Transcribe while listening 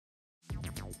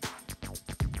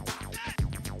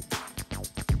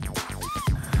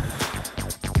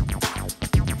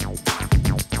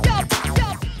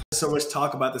so much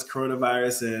talk about this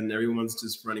coronavirus and everyone's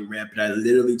just running rampant. I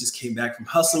literally just came back from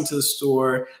hustling to the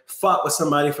store, fought with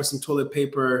somebody for some toilet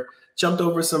paper, jumped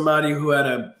over somebody who had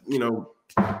a,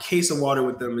 case of water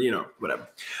with them, whatever.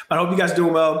 But I hope you guys are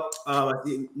doing well.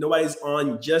 Nobody's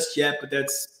on just yet, but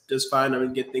that's just fine. I'm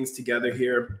gonna get things together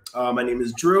here. My name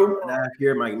is Drew, and I have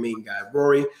here my main guy,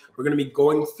 Rory. We're gonna be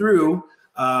going through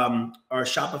our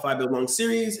Shopify Build Long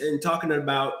series and talking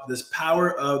about this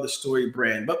power of the story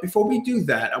brand. But before we do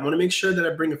that, I want to make sure that I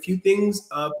bring a few things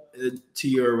up to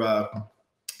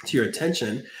your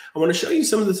attention. I want to show you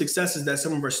some of the successes that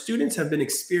some of our students have been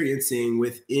experiencing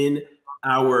within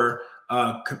our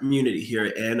community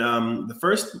here. And the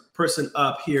first person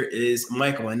up here is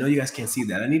Michael. I know you guys can't see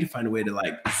that. I need to find a way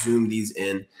to zoom these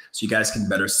in so you guys can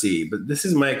better see. But this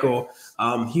is Michael.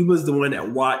 He was the one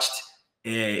that watched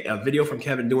a video from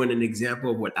Kevin doing an example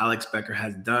of what Alex Becker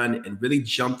has done and really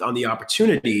jumped on the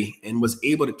opportunity and was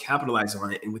able to capitalize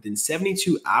on it. And within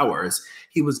 72 hours,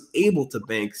 he was able to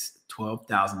bank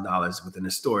 $12,000 within a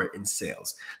store in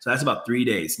sales. So that's about 3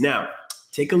 days. Now,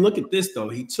 take a look at this though.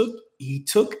 He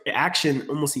took action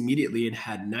almost immediately and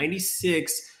had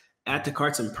 96 add to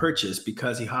carts and purchase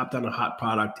because he hopped on a hot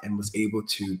product and was able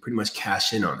to pretty much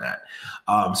cash in on that.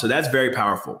 So that's very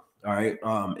powerful. All right.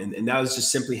 And that was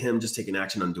just simply him just taking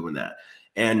action on doing that.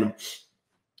 And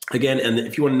again, and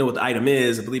if you want to know what the item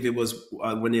is, I believe it was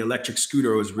when the electric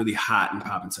scooter was really hot and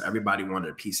popping. So everybody wanted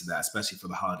a piece of that, especially for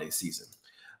the holiday season.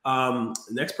 The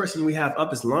next person we have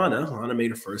up is Lana. Lana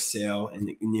made her first sale, and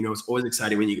it's always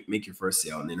exciting when you make your first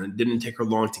sale, and it didn't take her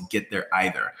long to get there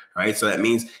either. Right. So that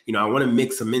means, I want to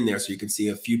mix them in there so you can see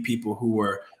a few people who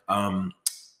were,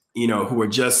 who were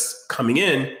just coming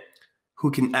in, who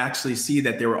can actually see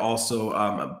that they were also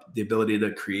the ability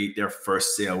to create their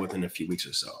first sale within a few weeks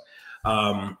or so.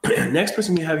 Next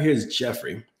person we have here is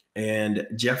Jeffrey. And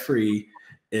Jeffrey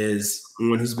is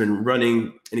one who's been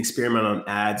running an experiment on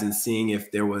ads and seeing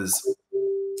if there was,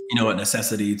 a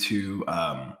necessity to,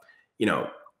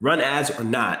 run ads or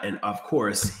not. And of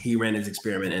course, he ran his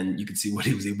experiment and you can see what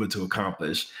he was able to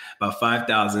accomplish. About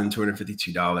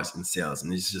 $5,252 in sales.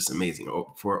 And it's just amazing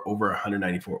for over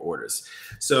 194 orders.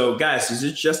 So guys, these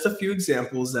are just a few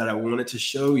examples that I wanted to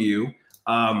show you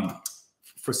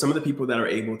for some of the people that are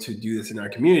able to do this in our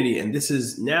community. And this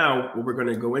is now what we're going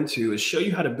to go into is show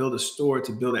you how to build a store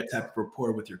to build that type of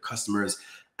rapport with your customers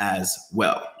as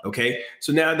well. Okay.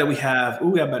 So now that we have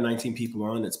about 19 people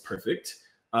on, it's perfect.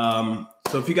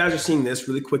 So if you guys are seeing this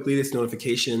really quickly, this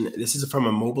notification, this is from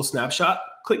a mobile snapshot.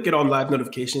 Click get on live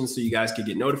notifications so you guys can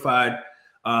get notified.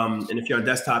 And if you're on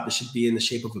desktop, it should be in the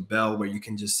shape of a bell where you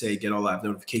can just say get all live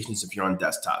notifications if you're on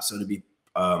desktop. So it'd be,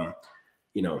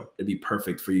 it'd be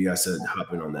perfect for you guys to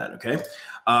hop in on that. Okay.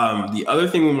 The other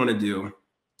thing we want to do,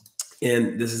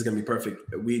 and this is going to be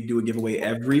perfect. We do a giveaway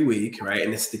every week, right?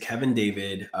 And it's the Kevin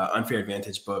David Unfair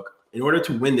Advantage book. In order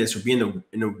to win this or be in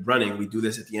the running, we do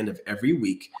this at the end of every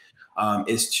week,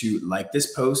 is to like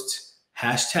this post,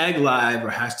 hashtag live or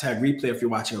hashtag replay if you're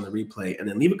watching on the replay, and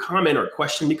then leave a comment or a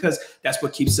question because that's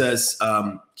what keeps us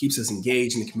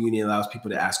engaged in the community and allows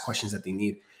people to ask questions that they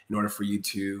need in order for you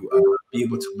to be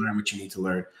able to learn what you need to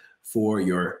learn for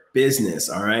your business.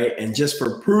 All right. And just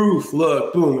for proof,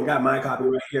 look, boom, I got my copy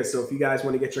right here. So if you guys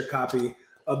want to get your copy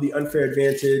of the Unfair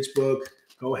Advantage book,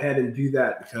 go ahead and do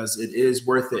that because it is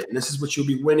worth it. And this is what you'll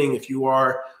be winning if you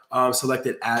are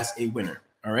selected as a winner.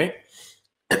 All right.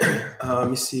 Let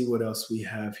me see what else we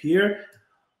have here.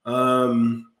 That's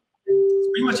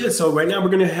pretty much it. So right now we're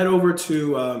going to head over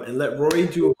to and let Rory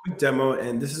do a quick demo.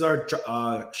 And this is our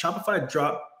Shopify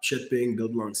drop shipping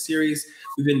build long series.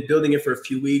 We've been building it for a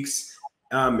few weeks.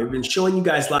 We've been showing you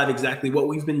guys live exactly what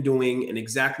we've been doing and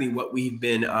exactly what we've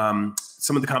been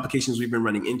some of the complications we've been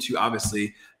running into,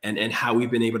 obviously, and how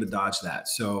we've been able to dodge that.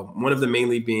 So one of them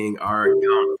mainly being our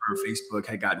account for Facebook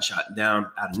had gotten shut down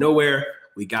out of nowhere.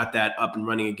 We got that up and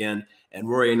running again. And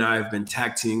Rory and I have been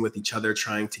tag teaming with each other,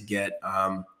 trying to get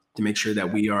to make sure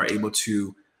that we are able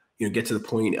to get to the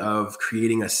point of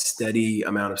creating a steady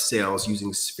amount of sales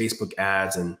using Facebook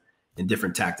ads and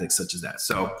different tactics such as that.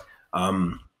 So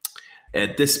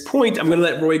at this point, I'm going to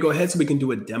let Rory go ahead so we can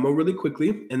do a demo really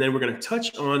quickly. And then we're going to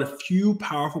touch on a few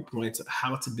powerful points of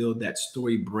how to build that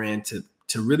story brand to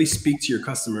really speak to your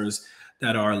customers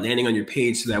that are landing on your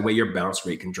page so that way your bounce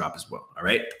rate can drop as well. All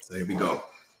right. So here we go.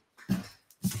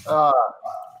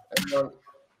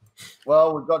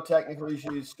 Well, we've got technical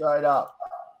issues straight up.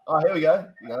 Oh, here we go.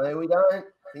 No, we don't.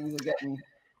 Things are getting,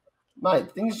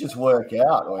 mate, things just work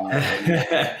out.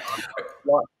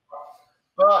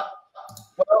 But,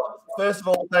 well, first of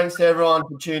all, thanks to everyone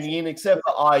for tuning in, except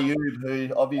for Ayub, who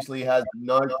obviously has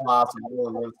no class at all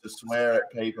and wants to swear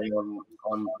at people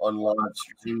on live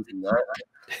streams and that.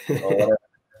 Or whatever.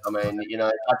 I mean, you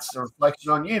know, that's a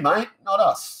reflection on you, mate, not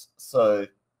us. So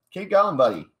keep going,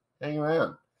 buddy. Hang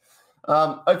around.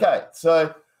 Okay,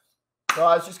 so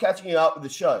guys, just catching you up with the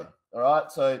show. All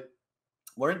right, so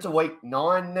we're into week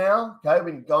 9 now. Okay,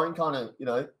 we've been going kind of, you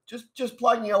know, just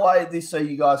plugging away at this so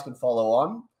you guys can follow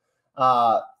on.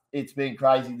 It's been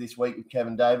crazy this week with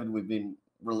Kevin David. We've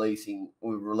released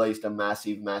a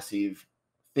massive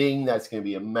thing that's going to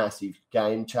be a massive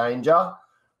game changer. All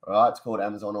right, it's called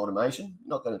Amazon Automation.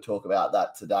 Not going to talk about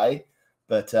that today,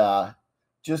 but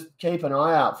just keep an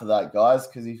eye out for that, guys,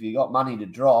 because if you got money to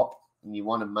drop and you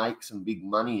want to make some big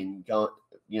money and go,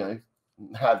 you know,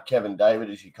 have Kevin David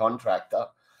as your contractor,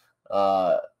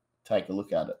 take a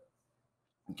look at it.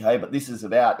 Okay, but this is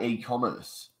about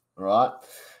e-commerce, all right?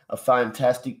 A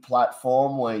fantastic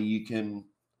platform where you can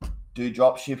do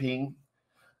drop shipping,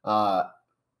 low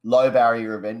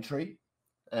barrier of entry,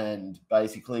 and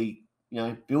basically, you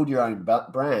know, build your own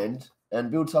brand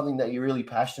and build something that you're really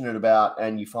passionate about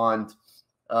and you find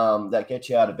that gets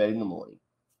you out of bed in the morning,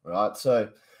 right? So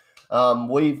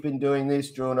we've been doing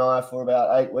this, Drew and I, for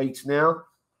about 8 weeks now.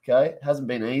 Okay, it hasn't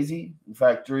been easy. In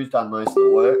fact, Drew's done most of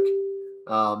the work.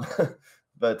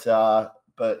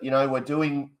 But you know,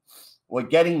 we're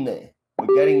getting there.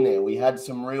 We're getting there. We had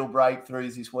some real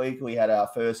breakthroughs this week. We had our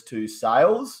first 2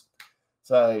 sales.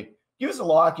 So give us a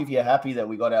like if you're happy that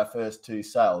we got our first 2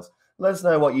 sales. Let us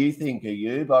know what you think,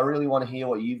 Ayub. I really want to hear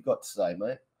what you've got to say,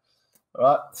 mate. All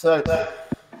right, so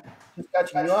just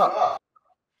catching you up.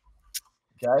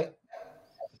 Okay.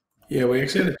 Yeah, we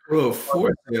actually had a total of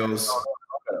 4 sales.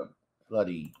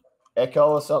 Bloody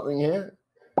echo or something here.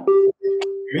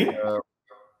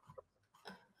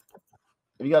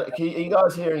 Are you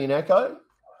guys hearing an echo?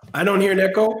 I don't hear an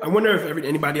echo. I wonder if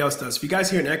anybody else does. If you guys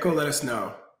hear an echo, let us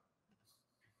know.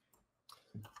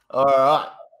 All right.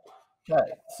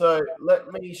 Okay, so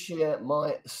let me share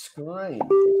my screen.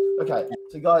 Okay,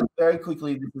 so guys, very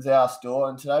quickly, this is our store,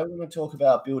 and today we're going to talk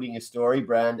about building a story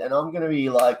brand, and I'm going to be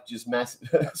like just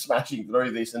smashing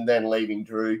through this and then leaving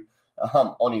Drew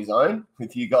on his own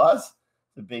with you guys.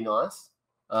 It'd be nice.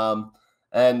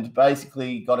 And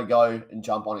basically got to go and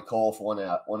jump on a call for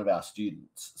one of our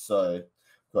students. So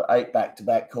got 8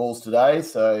 back-to-back calls today.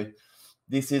 So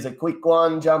this is a quick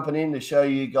one jumping in to show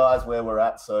you guys where we're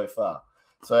at so far.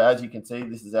 So as you can see,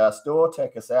 this is our store.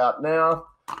 Check us out now.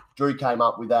 Drew came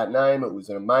up with that name. It was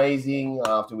amazing.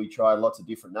 After we tried lots of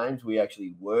different names, we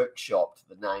actually workshopped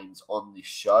the names on this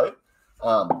show.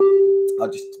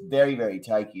 I'll just very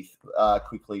take you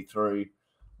quickly through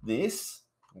this.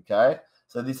 Okay.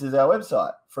 So this is our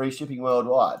website, free shipping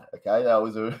worldwide. Okay, that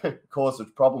was a cause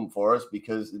of problem for us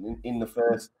because in the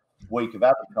first week of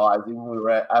advertising, we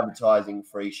were advertising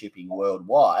free shipping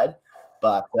worldwide,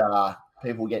 but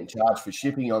people were getting charged for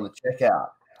shipping on the checkout.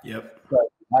 Yep. So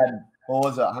we had, what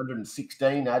was it,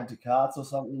 116 add to carts or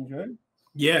something, Drew?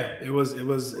 Yeah, it was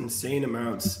insane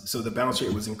amounts. So the bounce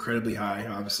rate was incredibly high,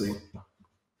 obviously.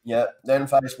 Yeah. Then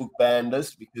Facebook banned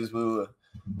us because we were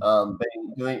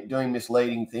doing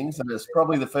misleading things, and it's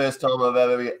probably the first time I've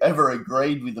ever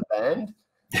agreed with the ban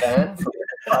from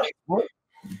Facebook.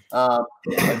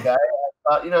 Okay,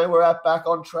 but you know, we're back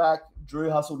on track. Drew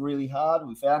hustled really hard.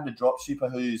 We found a drop shipper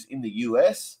who's in the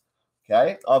US.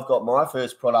 Okay, I've got my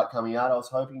first product coming out. I was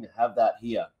hoping to have that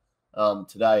here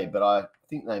today, but I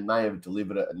think they may have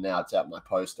delivered it, and now it's at my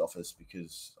post office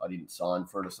because I didn't sign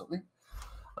for it or something.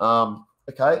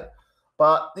 Okay.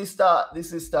 But this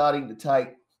is starting to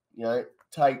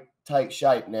take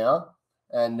shape now,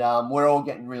 and we're all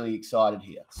getting really excited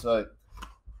here. So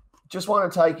just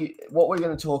want to take you, what we're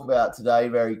going to talk about today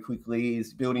very quickly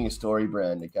is building a story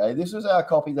brand, okay? This was our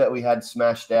copy that we had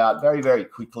smashed out very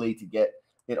quickly to get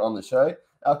it on the show.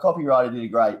 Our copywriter did a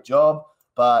great job,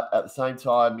 but at the same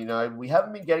time, you know, we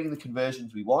haven't been getting the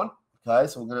conversions we want, okay?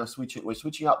 So we're going to switch it. We're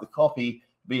switching up the copy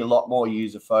to be a lot more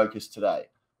user-focused today.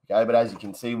 Okay, but as you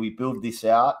can see, we build this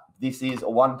out. This is a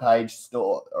one-page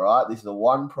store, all right? This is a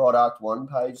one-product,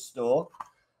 one-page store,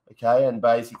 okay? And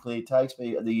basically, it takes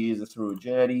the user through a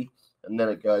journey, and then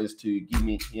it goes to give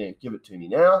it to me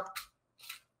now,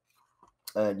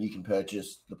 and you can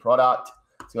purchase the product.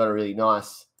 It's got a really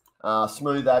nice,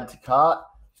 smooth add to cart,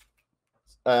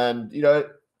 and you know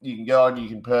you can go and you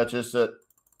can purchase it,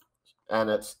 and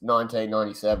it's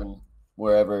 $19.97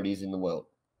 wherever it is in the world.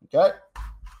 Okay.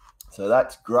 So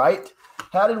that's great.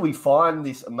 How did we find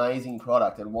this amazing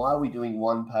product, and why are we doing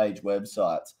one-page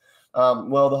websites?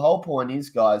 Well, the whole point is,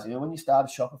 guys, you know, when you start a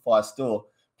Shopify store,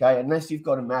 okay, unless you've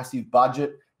got a massive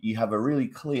budget, you have a really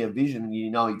clear vision. You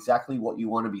know exactly what you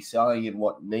want to be selling and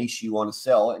what niche you want to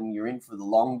sell, and you're in for the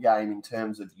long game in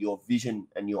terms of your vision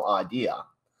and your idea,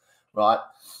 right?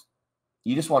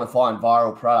 You just want to find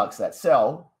viral products that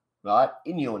sell, right,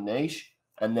 in your niche,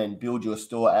 and then build your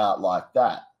store out like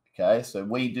that. Okay, so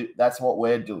that's what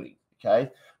we're doing. Okay,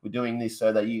 we're doing this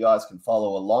so that you guys can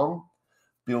follow along,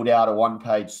 build out a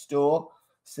one-page store,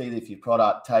 see if your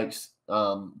product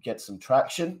gets some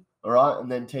traction, all right,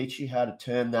 and then teach you how to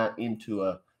turn that into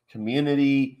a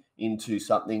community, into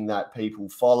something that people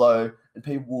follow, and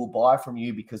people will buy from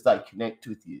you because they connect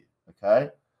with you. Okay,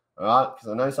 all right, because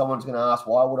I know someone's going to ask,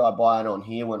 why would I buy it on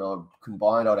here when I can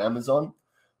buy it on Amazon?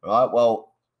 All right,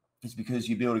 well, it's because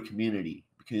you build a community,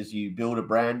 because you build a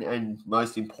brand, and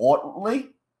most importantly,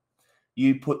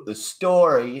 you put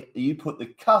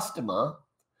the customer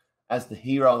as the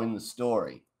hero in the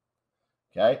story.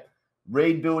 Okay,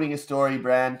 read Building a Story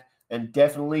Brand, and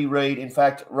definitely read. In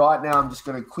fact, right now, I'm just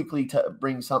going to quickly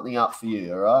bring something up for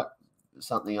you. All right,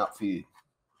 something up for you.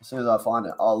 As soon as I find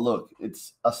it, oh look,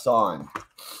 it's a sign.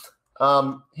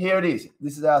 Here it is.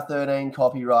 This is our 13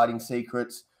 copywriting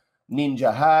secrets,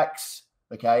 ninja hacks.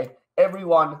 Okay,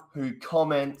 everyone who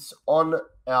comments on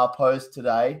our post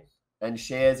today and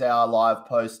shares our live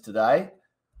post today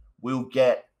will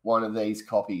get one of these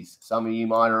copies. Some of you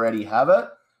might already have it,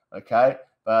 okay?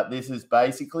 But this is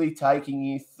basically taking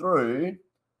you through,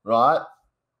 right,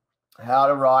 how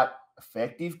to write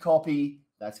effective copy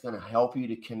that's going to help you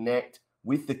to connect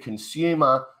with the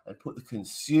consumer and put the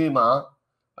consumer,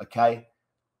 okay,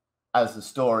 as the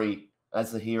story,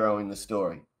 as the hero in the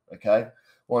story, okay?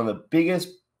 One of the biggest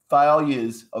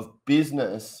failures of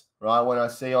business, right, when I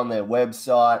see on their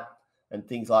website and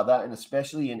things like that, and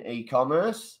especially in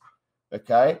e-commerce,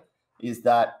 okay, is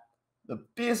that the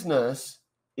business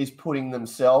is putting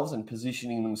themselves and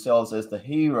positioning themselves as the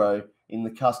hero in the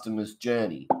customer's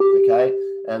journey, okay?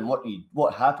 And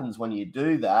what happens when you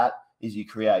do that is you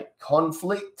create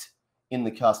conflict in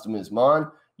the customer's mind,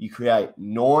 you create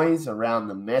noise around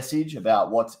the message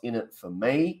about what's in it for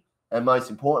me, and most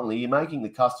importantly, you're making the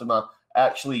customer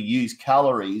actually use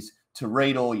calories to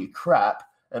read all your crap,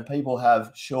 and people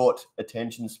have short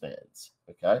attention spans,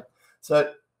 okay?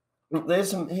 So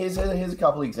here's a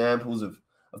couple examples of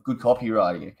good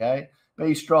copywriting, okay?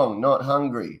 Be strong, not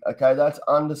hungry, okay? That's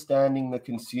understanding the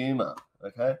consumer,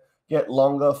 okay? Get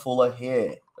longer, fuller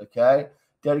hair, okay?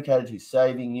 Dedicated to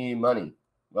saving you money,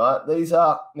 right? These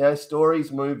are,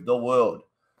 stories move the world,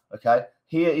 okay?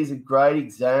 Here is a great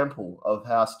example of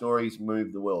how stories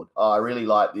move the world. Oh, I really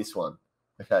like this one,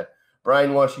 okay?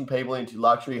 Brainwashing people into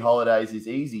luxury holidays is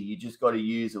easy. You just got to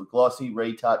use a glossy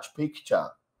retouch picture.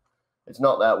 It's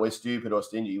not that we're stupid or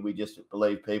stingy. We just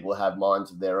believe people have minds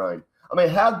of their own. I mean,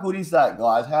 how good is that,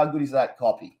 guys? How good is that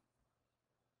copy?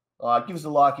 All right, give us a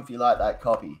like if you like that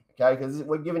copy, okay? Because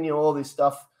we're giving you all this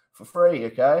stuff for free,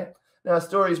 okay? Now,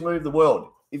 stories move the world.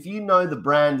 If you know the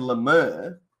brand La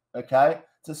Mer, okay,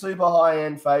 it's a super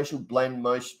high-end facial blend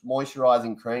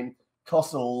moisturizing cream.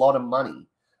 Costs a lot of money,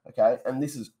 okay? And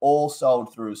this is all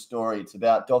sold through a story. It's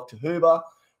about Dr. Huber,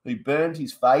 who burned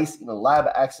his face in a lab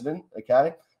accident,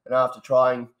 okay? And after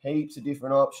trying heaps of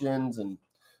different options and,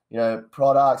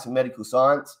 products and medical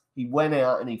science, he went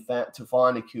out and he found to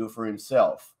find a cure for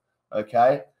himself,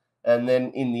 okay? And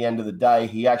then in the end of the day,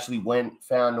 he actually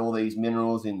found all these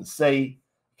minerals in the sea,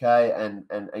 okay,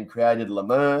 and created La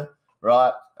Mer,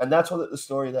 right? And that's what the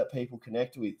story that people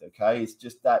connect with, okay? It's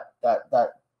just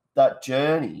that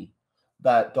journey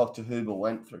that Dr. Huber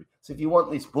went through. So if you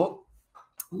want this book,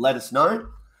 let us know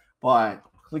by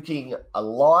clicking a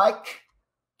like,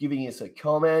 giving us a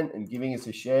comment, and giving us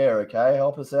a share, okay?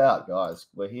 Help us out, guys.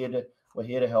 We're here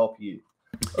to help you.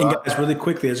 And guys, really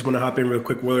quickly, I just want to hop in real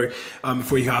quick, Rory,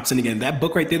 before he hops in again. That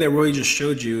book right there that Rory just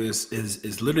showed you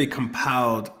is literally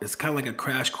compiled. It's kind of like a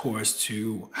crash course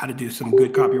to how to do some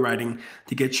good copywriting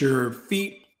to get your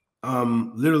feet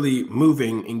literally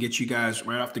moving and get you guys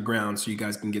right off the ground so you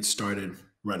guys can get started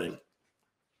running.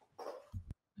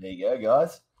 There you go,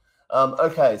 guys.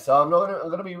 Okay, so I'm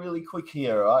going to be really quick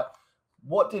here, all right?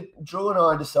 What did Drew and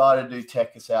I decide to do?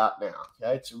 Tech us out now.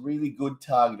 Okay, it's a really good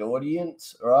target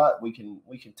audience. All right, we can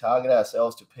target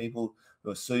ourselves to people who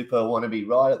are want to be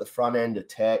right at the front end of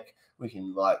tech. We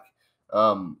can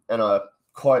and I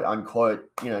quote unquote,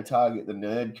 target the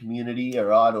nerd community, all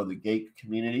right, or the geek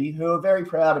community who are very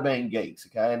proud of being geeks.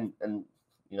 Okay, and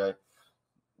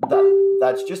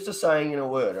that's just a saying in a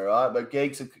word, all right. But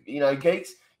geeks are,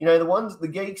 geeks. The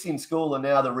geeks in school are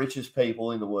now the richest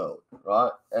people in the world, right?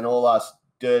 And all us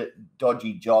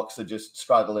dodgy jocks are just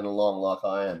struggling along like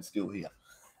I am still here.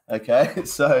 Okay,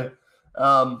 so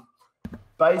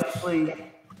basically,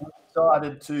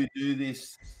 decided to do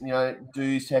this,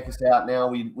 do check us out now.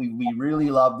 We really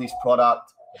love this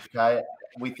product. Okay.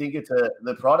 We think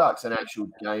the product's an actual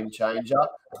game changer.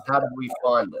 How did we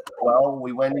find it? Well,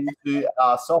 we went into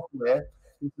our software.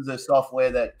 This is a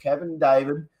software that Kevin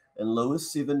David and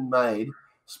Lewis Sivan made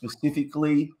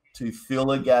specifically to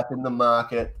fill a gap in the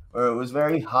market where it was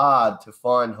very hard to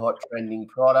find hot trending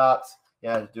products. You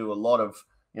had to do a lot of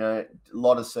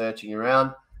searching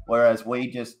around. Whereas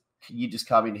you just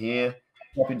come in here,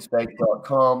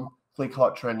 Shopinspect.com, click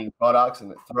hot trending products,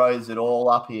 and it throws it all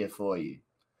up here for you.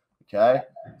 Okay,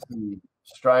 some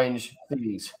strange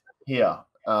things here.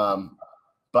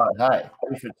 But hey,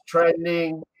 if it's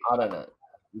trending, I don't know.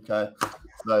 Okay,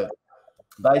 so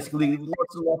basically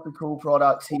lots of cool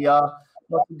products here,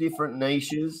 lots of different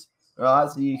niches. Right,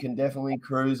 so you can definitely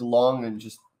cruise along and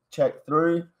just check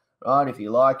through. Right, if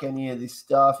you like any of this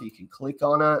stuff, you can click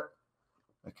on it.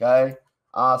 Okay,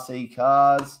 RC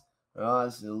cars. Right,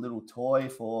 this is a little toy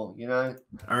for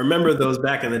I remember those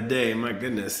back in the day. My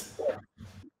goodness.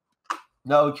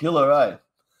 No killer, eh?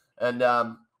 And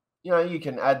you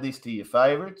can add this to your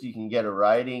favorites. You can get a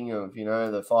rating of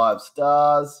the 5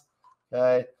 stars.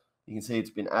 Okay, you can see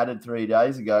it's been added 3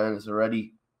 days ago and it's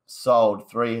already sold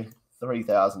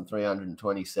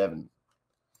 3,327.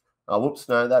 Oh, whoops,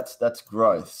 no, that's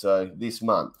growth. So this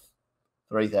month,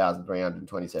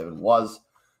 3,327 was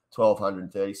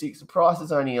 1,236. The price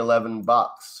is only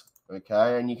 $11.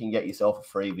 Okay, and you can get yourself a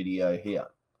free video here.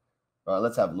 All right,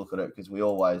 let's have a look at it because we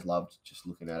always loved just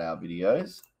looking at our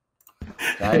videos.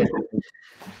 Okay,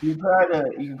 you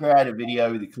can create a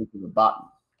video with the click of a button.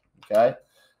 Okay,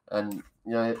 and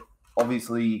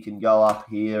obviously you can go up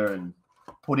here and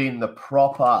put in the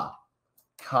proper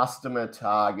customer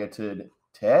targeted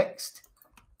text.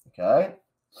 Okay,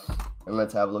 and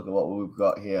let's have a look at what we've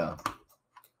got here.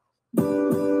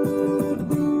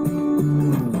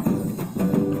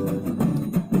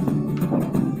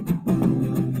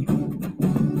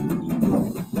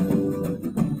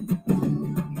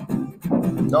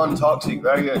 Non-toxic,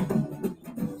 very good.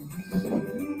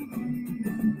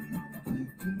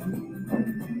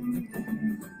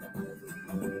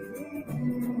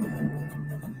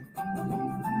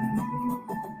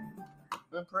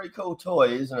 A pretty cool toy,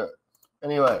 isn't it?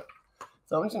 Anyway,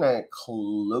 so I'm just going to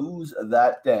close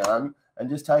that down and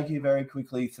just take you very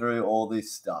quickly through all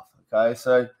this stuff. Okay,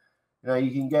 so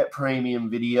you can get premium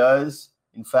videos.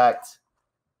 In fact,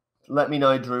 let me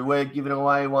know, Drew. We're giving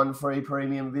away one free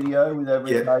premium video with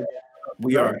every page.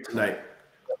 We are tonight.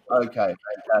 Okay,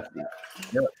 fantastic.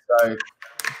 Yep, so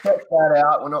check that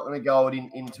out. We're not going to go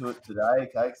into it today,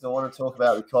 okay? Because I want to talk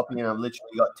about the copy, and I've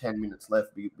literally got 10 minutes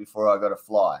left before I got to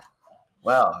fly.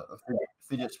 Wow, a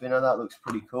fidget spinner. That looks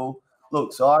pretty cool.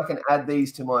 Look, so I can add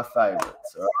these to my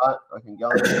favorites. All right, I can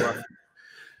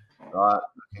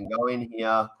go in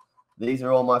here. These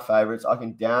are all my favorites. I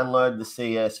can download the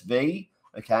CSV.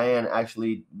 Okay, and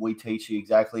actually we teach you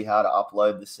exactly how to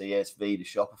upload the CSV to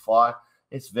Shopify.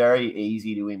 It's very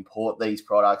easy to import these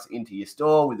products into your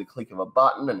store with the click of a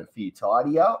button and a few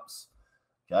tidy ups.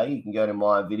 Okay, you can go to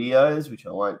my videos, which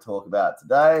I won't talk about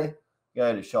today.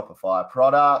 Go to Shopify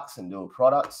products and do a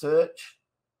product search.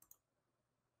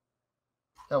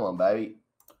 Come on, baby.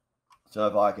 So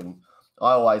if I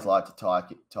always like to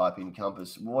type in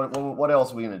Compass. What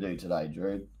else are we going to do today,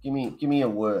 Drew? Give me a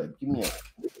word. Give me a...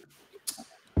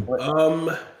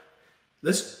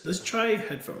 Let's try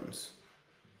headphones.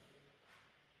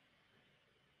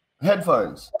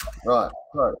 Headphones, right?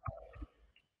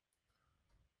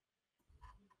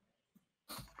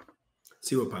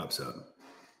 See what pops up.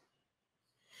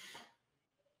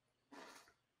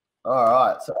 All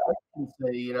right. So as you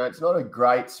can see, it's not a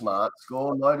great smart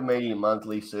score. Low to medium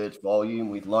monthly search volume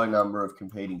with low number of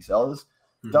competing sellers.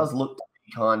 It does look to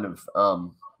be kind of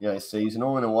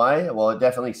seasonal in a way. Well, it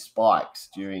definitely spikes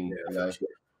during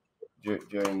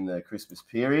during the Christmas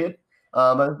period.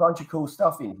 But there's a bunch of cool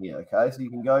stuff in here. Okay, so you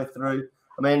can go through.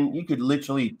 I mean, you could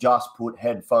literally just put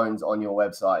headphones on your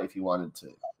website if you wanted to.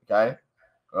 Okay,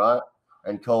 right,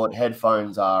 and call it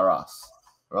Headphones Are Us.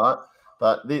 Right,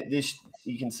 but this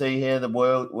you can see here the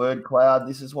word cloud.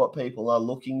 This is what people are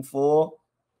looking for.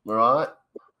 All right,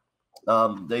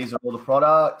 these are all the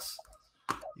products.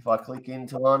 If I click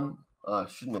into one. I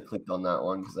shouldn't have clicked on that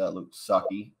one because that looked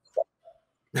sucky.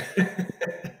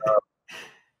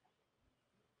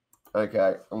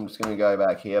 Okay, I'm just going to go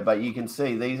back here, but you can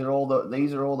see these are all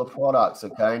the products,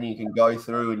 okay, and you can go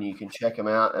through and you can check them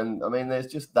out, and I mean there's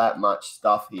just that much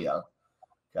stuff here.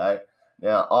 Okay,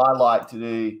 now I like to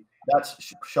do that's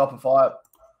Shopify,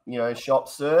 shop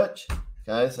search.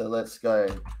 Okay, so let's go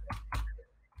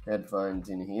headphones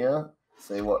in here.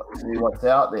 see what's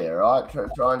out there, right?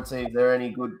 Try and see if there are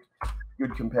any good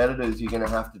competitors you're going to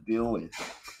have to deal with.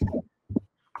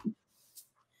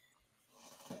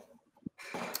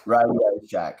 Radio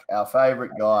Shack, our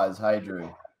favorite guys. Hey,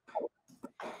 Drew.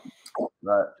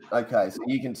 Right. Okay, so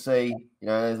you can see,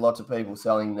 there's lots of people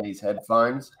selling these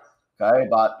headphones. Okay,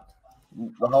 but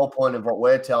the whole point of what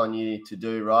we're telling you to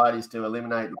do, right, is to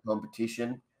eliminate the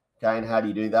competition. Okay, and how do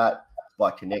you do that?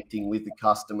 By connecting with the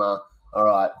customer. All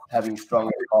right, having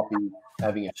stronger copy,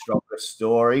 having a stronger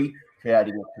story,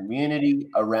 creating a community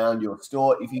around your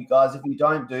store. If you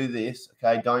don't do this,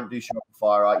 okay, don't do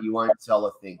Shopify, right? You won't sell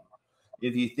a thing.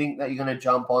 If you think that you're going to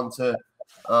jump onto,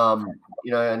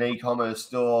 an e-commerce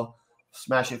store,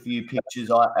 smash a few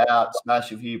pictures out,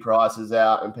 smash a few prices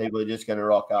out, and people are just going to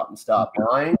rock up and start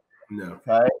buying. No.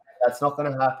 Okay, that's not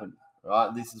going to happen,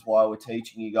 right? This is why we're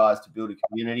teaching you guys to build a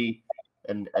community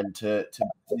and to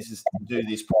do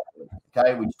this properly.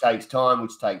 Okay, which takes time,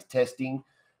 which takes testing,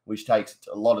 which takes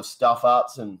a lot of stuff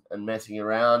ups and messing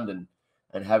around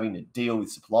and having to deal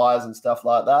with suppliers and stuff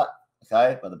like that.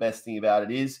 Okay, but the best thing about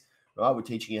it is, right, we're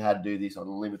teaching you how to do this on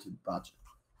a limited budget.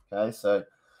 Okay, so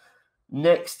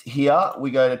next here, we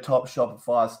go to top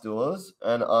Shopify stores,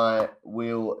 and I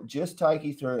will just take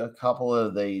you through a couple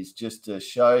of these just to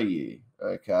show you.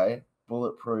 Okay,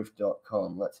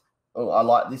 bulletproof.com. I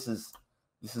like this is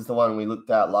the one we looked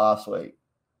at last week.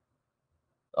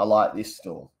 I like this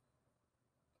store.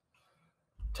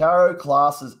 Tarot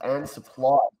classes and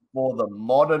supply for the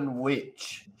modern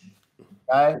witch.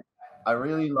 Okay, I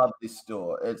really love this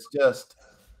store. It's just,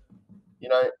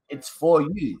 it's for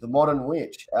you, the modern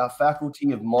witch. Our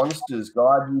faculty of monsters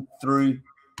guide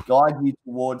you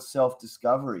towards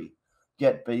self-discovery.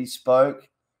 Get bespoke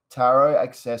tarot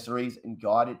accessories and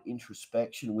guided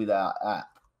introspection with our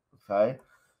app. Okay,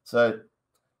 so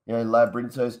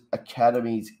Labyrinthos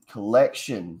Academy's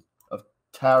collection of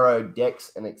tarot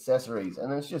decks and accessories,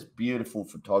 and it's just beautiful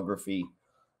photography.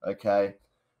 Okay,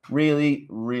 really,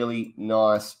 really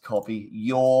nice copy.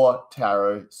 Your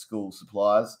Tarot School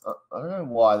Supplies. I don't know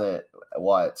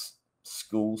why it's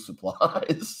school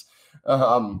supplies.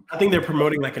 I think they're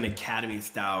promoting like an academy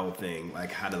style thing,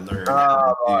 like how to learn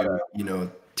how to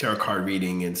do, tarot card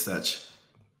reading and such.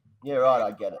 Yeah, right.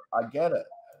 I get it.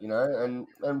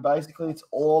 And basically it's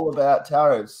all about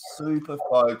tarot. It's super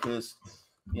focused,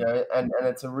 and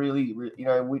it's a really,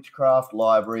 witchcraft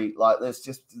library. Like this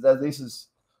is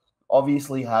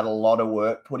obviously had a lot of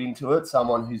work put into it.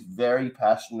 Someone who's very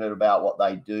passionate about what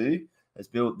they do has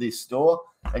built this store,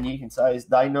 and you can say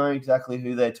they know exactly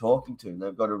who they're talking to, and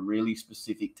they've got a really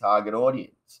specific target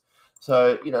audience.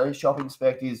 So,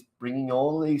 Shopinspect is bringing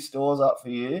all these stores up for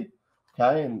you.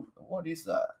 Okay, and what is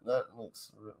that? That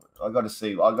looks. I got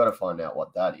to find out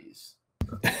what that is.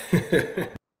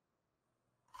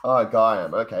 Oh,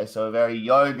 Gaiam. Okay, so a very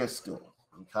yoga store.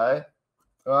 Okay.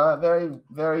 Very,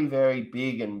 very, very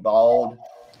big and bold,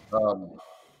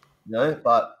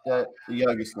 but the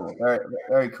yoga store, very,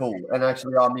 very cool. And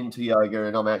actually, I'm into yoga,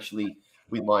 and I'm actually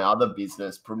with my other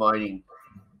business promoting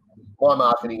my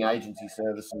marketing agency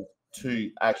services to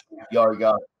actual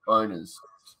yoga owners.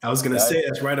 I was gonna say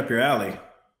that's right up your alley.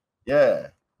 Yeah,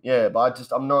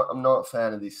 but I'm not a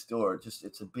fan of this store.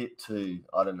 It's a bit too,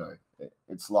 I don't know.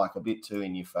 It's like a bit too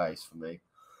in your face for me.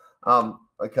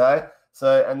 Okay.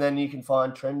 So, and then you can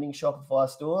find trending Shopify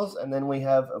stores. And then we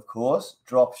have, of course,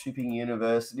 Dropshipping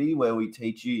University, where we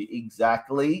teach you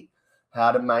exactly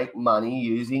how to make money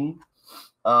using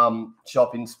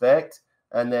Shopinspect.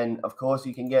 And then, of course,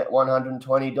 you can get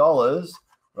 $120,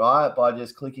 right, by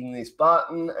just clicking this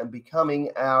button and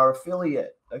becoming our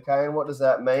affiliate. Okay, and what does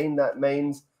that mean? That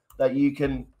means that you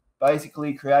can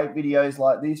basically create videos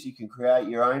like this. You can create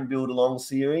your own build-along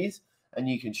series, and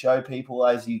you can show people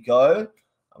as you go.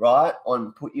 Right,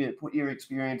 put your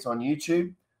experience on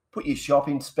YouTube. Put your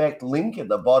Shopinspect link at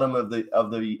the bottom of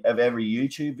every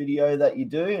YouTube video that you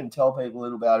do, and tell people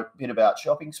a bit about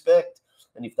Shopinspect.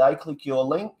 And if they click your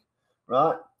link,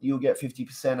 right, you'll get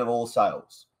 50% of all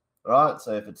sales. Right,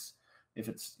 so if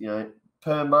it's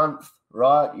per month,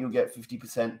 right, you'll get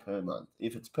 50% per month.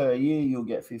 If it's per year, you'll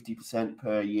get 50%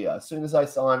 per year. As soon as they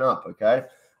sign up, okay,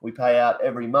 we pay out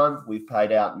every month. We've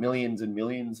paid out millions and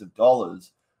millions of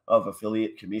dollars of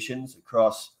affiliate commissions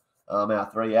across our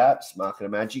three apps, Marketer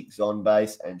Magic,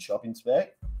 Zonbase, and Shopinspect.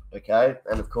 Okay,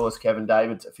 and of course, Kevin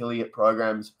David's affiliate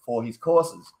programs for his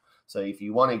courses. So if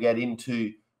you want to get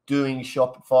into doing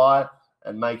Shopify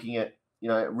and making it,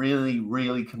 really,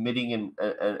 really committing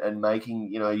and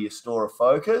making, your store a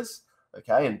focus,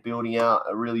 okay, and building out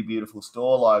a really beautiful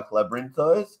store like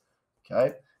Labyrinthos,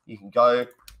 okay, you can go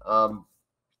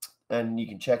and you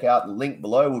can check out the link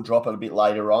below. We'll drop it a bit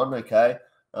later on, okay.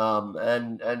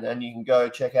 And you can go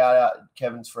check out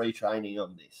Kevin's free training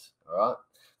on this. All right.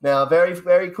 Now, very,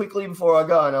 very quickly before I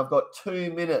go, and I've got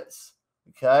 2 minutes,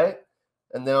 okay?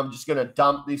 And then I'm just going to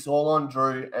dump this all on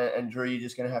Drew, and Drew, you're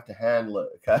just going to have to handle it,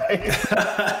 okay?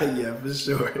 Yeah, for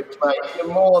sure. Mate, you're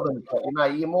more than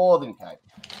capable,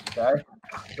 okay?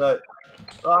 So,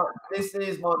 this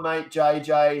is my mate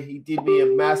JJ. He did me a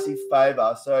massive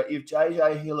favor. So if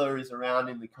JJ Hiller is around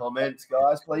in the comments,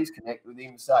 guys, please connect with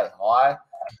him. Say hi.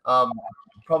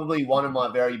 Probably one of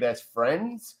my very best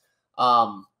friends.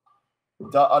 I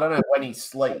don't know when he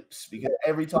sleeps, because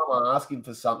every time I ask him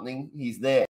for something, he's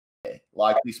there.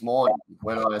 Like this morning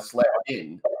when I slept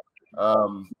in,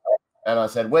 and I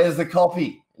said, "Where's the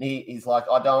copy?" And he's like,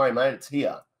 "Oh, don't worry, mate, it's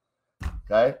here."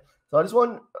 Okay. So I just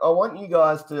want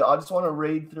to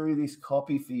read through this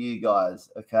copy for you guys,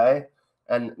 okay?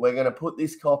 And we're going to put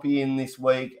this copy in this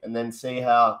week and then see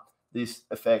how this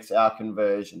affects our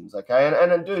conversions, okay?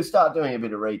 And do start doing a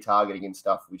bit of retargeting and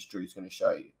stuff, which Drew's going to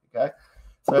show you, okay?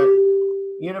 So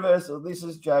Universal, this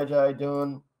is JJ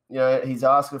doing, he's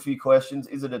asking a few questions.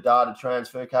 Is it a data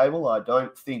transfer cable? I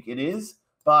don't think it is.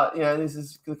 But, this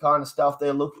is the kind of stuff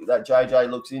that JJ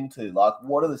looks into. Like,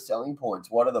 what are the selling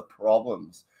points? What are the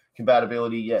problems?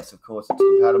 Compatibility, yes, of course it's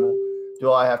compatible.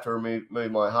 Do I have to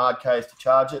move my hard case to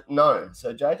charge it? No.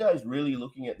 So JJ is really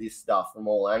looking at this stuff from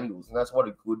all angles, and that's what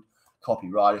a good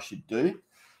copywriter should do.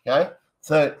 Okay.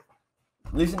 So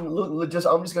listen, look,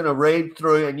 I'm just going to read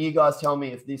through, and you guys tell me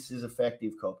if this is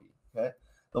effective copy. Okay.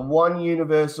 The one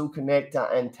universal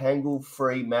connector and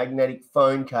tangle-free magnetic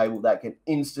phone cable that can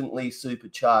instantly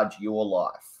supercharge your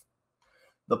life.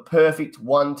 The perfect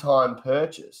one-time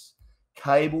purchase.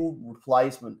 Cable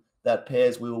replacement that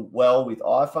pairs well with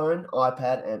iPhone,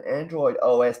 iPad, and Android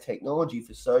OS technology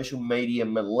for social media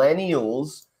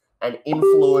millennials and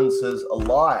influencers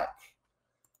alike.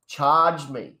 Charge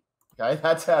me. Okay,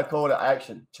 that's our call to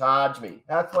action. Charge me.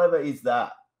 How clever is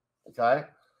that? Okay.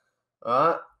 All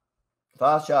right.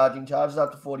 Fast charging, charges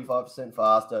up to 45%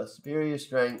 faster, superior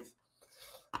strength,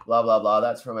 blah, blah, blah.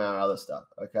 That's from our other stuff.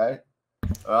 Okay.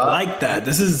 All right. I like that.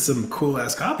 This is some cool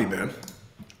ass copy, man.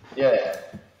 Yeah.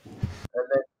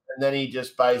 And then he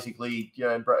just basically,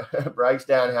 breaks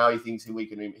down how he thinks he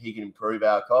can improve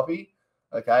our copy.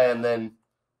 Okay. And then,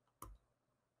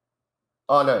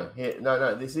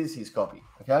 this is his copy.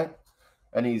 Okay.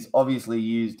 And he's obviously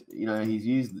used,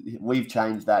 we've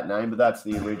changed that name, but that's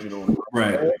the original.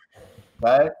 Right.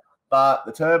 Okay. But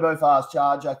the turbo fast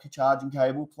charging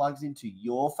cable plugs into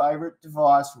your favorite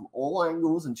device from all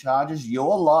angles and charges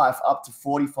your life up to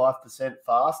 45%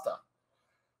 faster.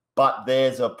 But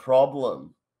there's a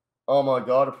problem. Oh my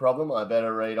God, a problem. I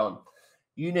better read on.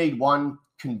 You need one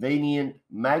convenient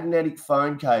magnetic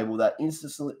phone cable that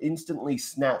instantly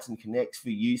snaps and connects for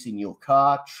use in your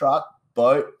car, truck,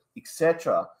 boat,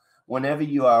 etc. whenever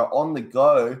you are on the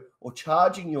go or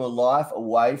charging your life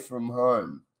away from the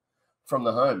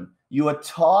home. You are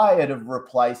tired of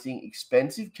replacing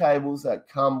expensive cables that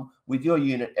come with your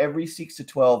unit every 6 to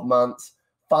 12 months,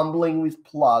 fumbling with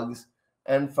plugs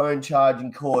and phone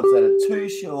charging cords that are too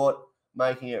short,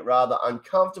 making it rather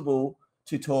uncomfortable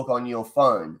to talk on your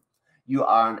phone. You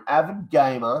are an avid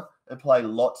gamer and play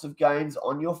lots of games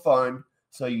on your phone,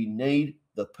 so you need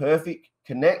the perfect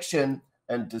connection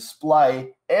and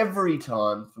display every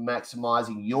time for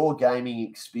maximizing your gaming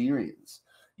experience.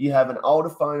 You have an older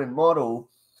phone and model.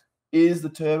 Is the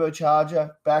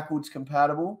turbocharger backwards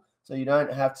compatible, so you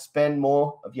don't have to spend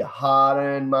more of your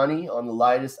hard-earned money on the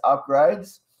latest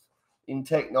upgrades in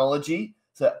technology?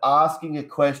 So asking a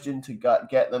question to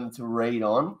get them to read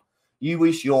on. You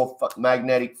wish your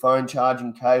magnetic phone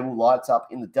charging cable lights up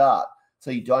in the dark,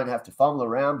 so you don't have to fumble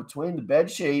around between the bed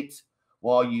sheets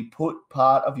while you put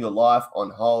part of your life on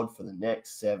hold for the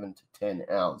next 7 to 10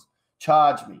 hours.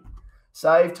 Charge me.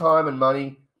 Save time and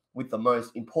money with the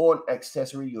most important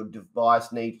accessory your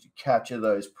device needs to capture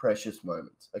those precious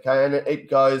moments. Okay, and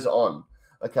it goes on.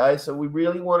 Okay, so we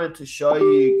really wanted to show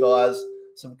you guys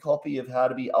some copy of how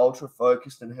to be ultra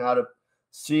focused and how to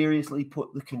seriously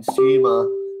put the consumer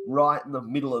right in the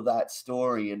middle of that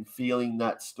story and feeling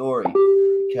that story.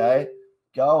 Okay,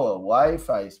 go away,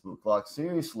 Facebook. Like,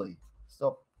 seriously,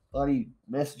 stop bloody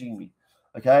messaging me.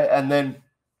 Okay, and then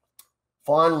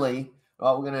finally,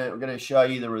 right, we're gonna show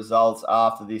you the results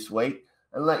after this week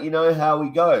and let you know how we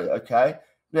go. Okay.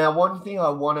 Now, one thing I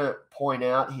want to point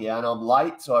out here, and I'm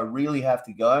late, so I really have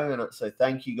to go, and so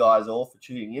thank you guys all for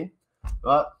tuning in.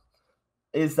 Right,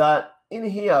 is that in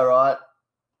here, right?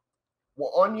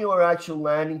 Well, on your actual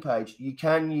landing page, you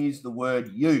can use the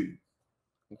word "you,"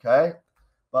 okay,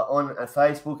 but on a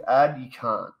Facebook ad, you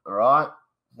can't. All right,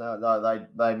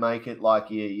 they make it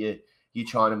like you you're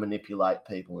trying to manipulate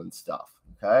people and stuff.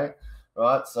 Okay,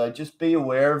 right? So just be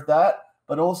aware of that,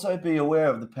 but also be aware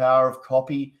of the power of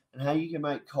copy and how you can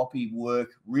make copy work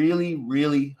really,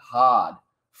 really hard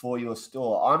for your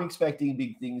store. I'm expecting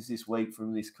big things this week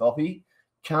from this copy.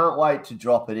 Can't wait to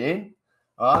drop it in.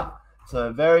 All right.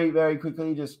 So very, very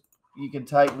quickly, just you can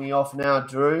take me off now,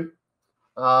 Drew.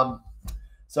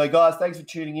 So guys, thanks for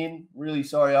tuning in. Really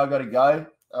sorry I got to go.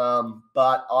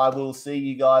 But I will see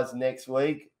you guys next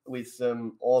week with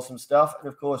some awesome stuff. And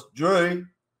of course, Drew,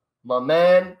 my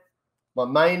man, my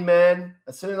main man,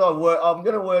 as soon as I'm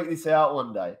going to work this out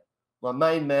one day. My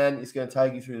main man is going to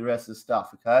take you through the rest of the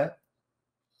stuff, okay?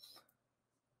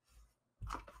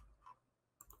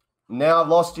 Now I've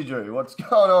lost you, Drew. What's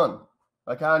going on?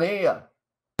 I can't hear you.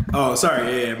 Oh,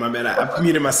 sorry. Yeah, my bad. I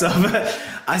muted myself.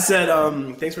 I said,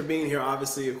 thanks for being here.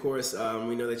 Obviously, of course,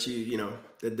 we know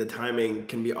that the timing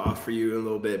can be off for you a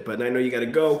little bit, but I know you got to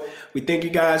go. We thank you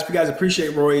guys. If you guys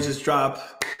appreciate Rory, just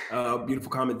drop a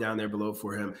beautiful comment down there below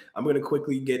for him. I'm going to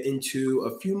quickly get into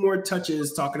a few more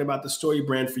touches talking about the story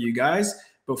brand for you guys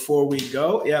before we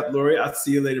go. Yep, Rory, I'll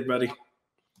see you later, buddy.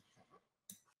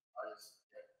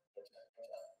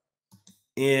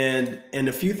 And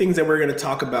a few things that we're going to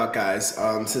talk about, guys,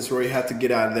 since Rory had to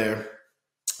get out of there,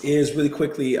 is really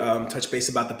quickly touch base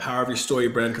about the power of your story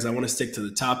brand, because I want to stick to the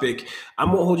topic. I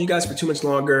won't hold you guys for too much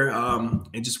longer,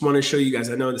 and just want to show you guys.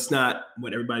 I know it's not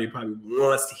what everybody probably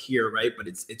wants to hear, right? But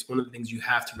it's one of the things you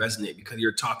have to resonate, because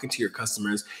you're talking to your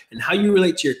customers, and how you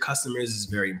relate to your customers is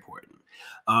very important.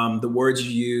 The words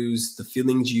you use, the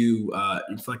feelings you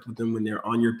reflect with them when they're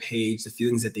on your page, the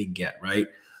feelings that they get, right?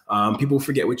 People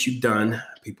forget what you've done.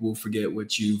 People will forget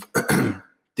what you've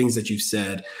things that you've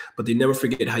said, but they never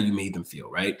forget how you made them feel,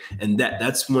 right? And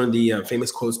that's one of the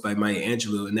famous quotes by Maya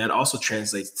Angelou, and that also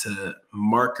translates to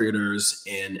marketers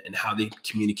and how they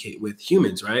communicate with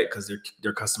humans, right? Because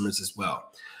they're customers as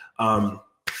well. And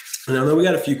I know we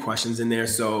got a few questions in there,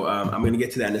 so I'm going to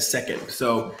get to that in a second.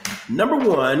 So number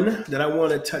one that I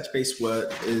want to touch base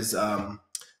with is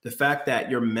the fact that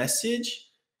your message.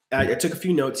 I took a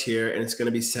few notes here, and it's going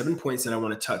to be 7 points that I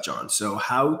want to touch on. So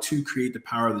how to create the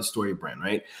power of the story brand,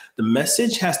 right? The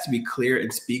message has to be clear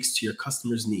and speaks to your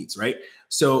customers' needs, right?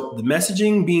 So the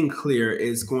messaging being clear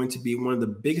is going to be one of the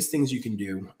biggest things you can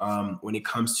do when it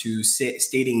comes to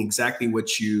stating exactly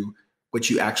what you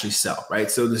actually sell, right?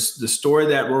 So the story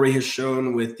that Rory has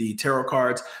shown with the tarot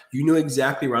cards, you knew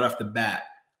exactly right off the bat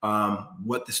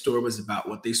what the store was about,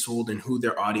 what they sold, and who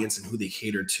their audience and who they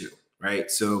catered to.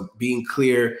 Right? So being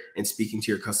clear and speaking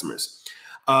to your customers.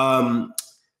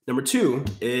 Number two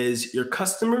is your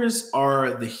customers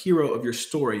are the hero of your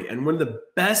story. And one of the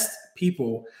best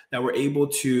people that were able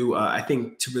to, I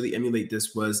think, to really emulate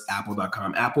this was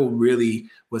Apple.com. Apple really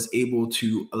was able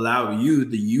to allow you,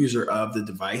 the user of the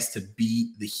device, to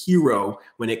be the hero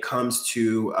when it comes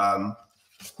to,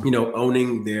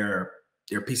 owning their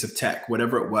piece of tech,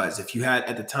 whatever it was. If you had,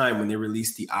 at the time when they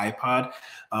released the iPod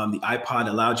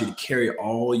allowed you to carry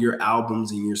all your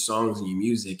albums and your songs and your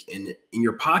music in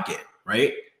your pocket,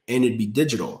 right? And it'd be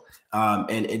digital.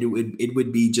 And it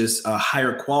would be just a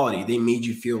higher quality. They made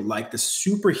you feel like the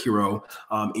superhero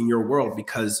in your world,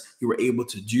 because you were able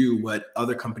to do what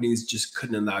other companies just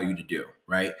couldn't allow you to do,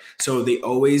 right? So they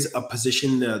always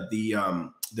position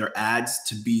their ads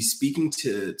to be speaking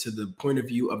to the point of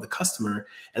view of the customer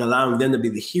and allowing them to be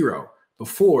the hero.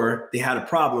 Before, they had a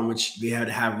problem, which they had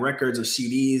to have records or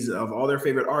CDs of all their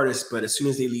favorite artists, but as soon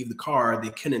as they leave the car, they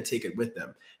couldn't take it with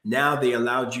them. Now they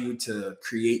allowed you to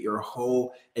create your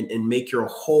whole and make your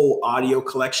whole audio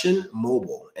collection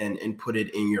mobile and put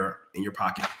it in your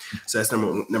pocket. So that's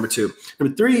number two.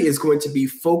 Number three is going to be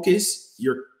focus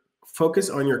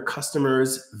on your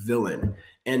customer's villain.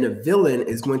 And a villain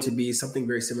is going to be something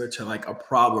very similar to like a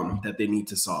problem that they need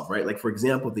to solve, right? Like, for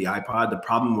example, the iPod, the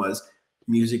problem was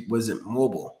music wasn't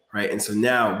mobile, right? And so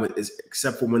now,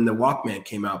 except for when the Walkman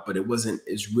came out, but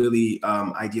it's really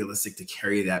idealistic to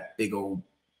carry that big old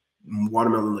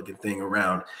watermelon looking thing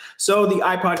around. So the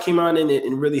iPod came on and it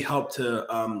really helped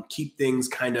to keep things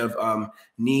kind of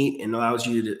neat, and allows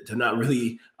you to not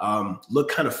really look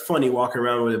kind of funny walking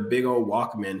around with a big old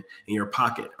Walkman in your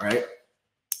pocket, right?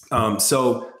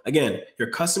 So again, your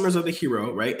customers are the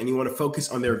hero, right? And you want to focus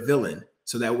on their villain.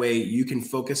 So that way you can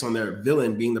focus on their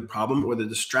villain being the problem or the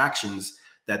distractions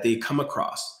that they come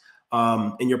across.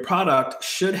 And your product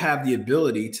should have the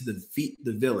ability to defeat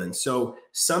the villain. So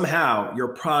somehow your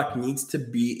product needs to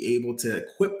be able to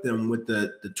equip them with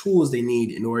the tools they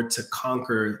need in order to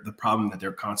conquer the problem that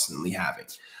they're constantly having.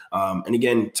 And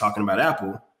again, talking about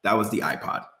Apple, that was the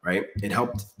iPod, right? It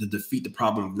helped to defeat the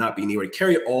problem of not being able to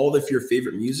carry all of your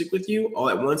favorite music with you all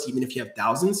at once, even if you have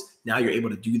thousands. Now you're able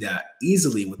to do that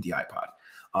easily with the iPod.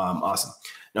 Awesome.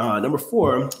 Number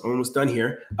 4, I'm almost done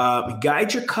here.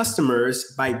 Guide your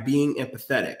customers by being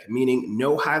empathetic, meaning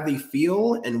know how they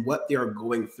feel and what they are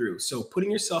going through. So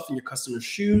putting yourself in your customer's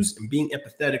shoes and being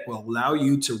empathetic will allow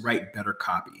you to write better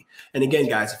copy. And again,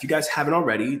 guys, if you guys haven't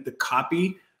already, the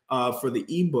copy for the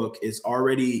ebook is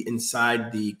already inside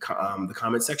the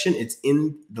comment section. It's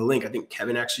in the link. I think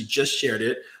Kevin actually just shared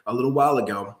it a little while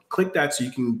ago. Click that so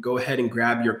you can go ahead and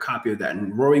grab your copy of that.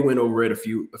 And Rory went over it a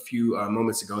few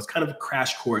moments ago. It's kind of a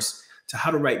crash course to how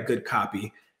to write good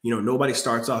copy. You know, nobody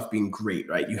starts off being great,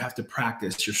 right? You have to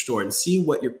practice your store and see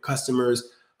what your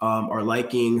customers are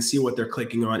liking, see what they're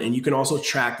clicking on. And you can also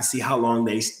track to see how long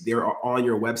they're on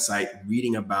your website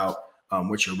reading about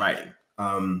what you're writing.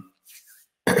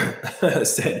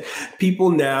 Said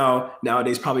people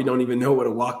nowadays probably don't even know what a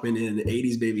Walkman is in the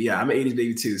 80s, baby. Yeah, I'm an 80s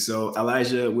baby too. So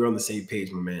Elijah, we're on the same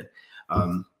page, my man.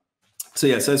 So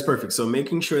that's perfect. So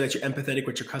making sure that you're empathetic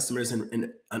with your customers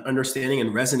and understanding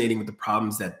and resonating with the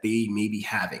problems that they may be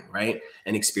having, right?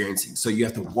 And experiencing. So you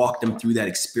have to walk them through that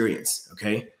experience,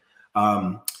 okay?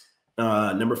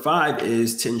 Number 5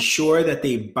 is to ensure that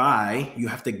they buy. You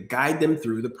have to guide them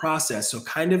through the process. So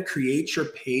kind of create your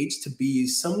page to be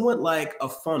somewhat like a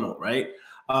funnel, right?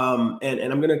 And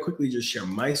I'm going to quickly just share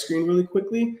my screen really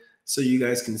quickly so you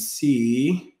guys can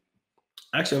see.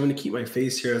 Actually, I'm going to keep my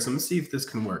face here. So I'm going to see if this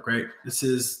can work, right? This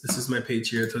is my page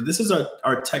here. So this is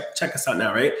our tech. Check us out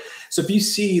now, right? So if you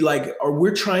see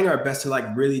we're trying our best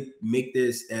to really make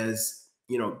this as,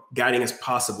 guiding as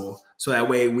possible. So that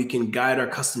way we can guide our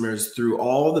customers through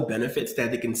all the benefits that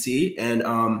they can see. And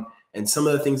some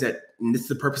of the things and this is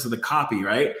the purpose of the copy,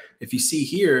 right? If you see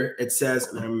here, it says,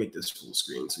 and I'm gonna make this full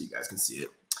screen so you guys can see it.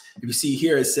 If you see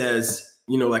here, it says,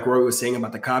 like Rory was saying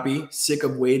about the copy, sick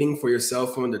of waiting for your cell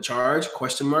phone to charge, ?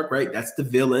 Right? That's the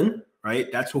villain, right?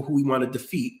 That's who we want to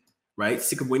defeat, right?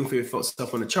 Sick of waiting for your cell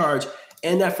phone to charge.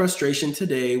 And that frustration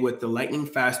today with the lightning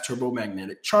fast turbo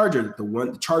magnetic charger,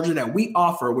 the charger that we're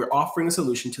offering a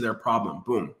solution to their problem.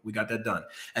 Boom, we got that done.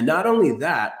 And not only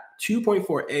that,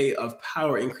 2.4A of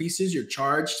power increases your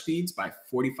charge speeds by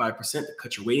 45% to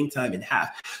cut your waiting time in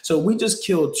half. So we just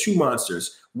killed 2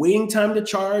 monsters: waiting time to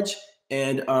charge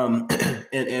and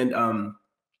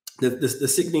the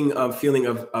sickening feeling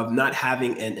of not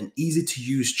having an easy to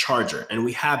use charger. And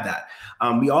we have that.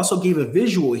 We also gave a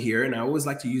visual here, and I always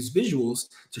like to use visuals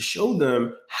to show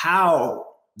them how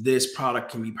this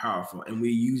product can be powerful. And we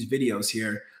use videos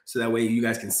here so that way you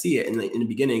guys can see it in the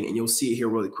beginning, and you'll see it here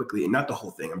really quickly, and not the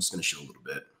whole thing. I'm just going to show a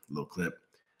little clip.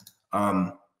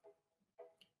 And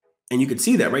you can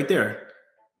see that right there,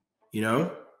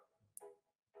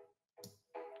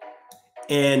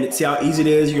 And see how easy it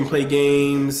is. You can play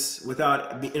games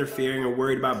without interfering or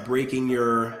worried about breaking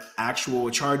your actual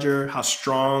charger, how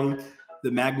strong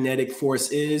the magnetic force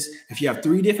is. If you have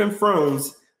 3 different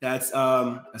phones, that's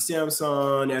a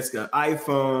Samsung, that's an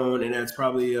iPhone, and that's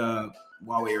probably a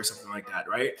Huawei or something like that,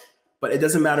 right? But it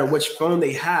doesn't matter which phone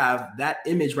they have, that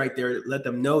image right there, let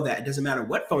them know that it doesn't matter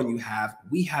what phone you have,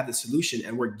 we have the solution,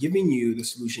 and we're giving you the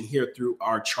solution here through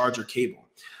our charger cable.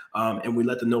 And we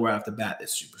let them know right off the bat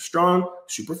it's super strong,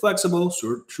 super flexible,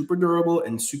 super durable,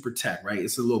 and super tech, right?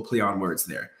 It's a little play on words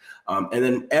there. And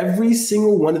then every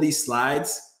single one of these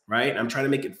slides, right? I'm trying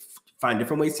to find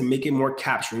different ways to make it more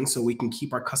capturing so we can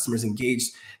keep our customers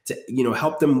engaged to,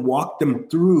 help them walk them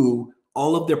through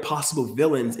all of their possible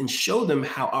villains and show them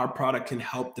how our product can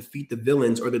help defeat the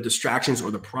villains or the distractions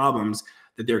or the problems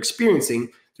that they're experiencing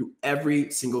through every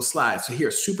single slide. So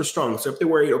here, super strong. So if they're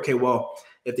worried, okay, well,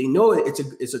 if they know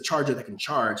it's a charger that can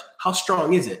charge, how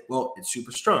strong is it? Well, it's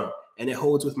super strong, and it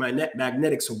holds with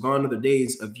magnetic. So gone are the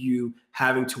days of you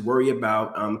having to worry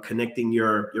about connecting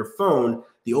your phone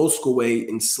the old school way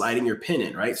and sliding your pin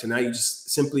in, right? So now you just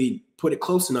simply put it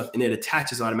close enough and it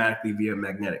attaches automatically via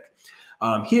magnetic.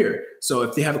 Here, so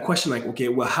if they have a question like, okay,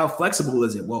 well, how flexible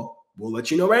is it? Well, we'll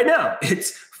let you know right now.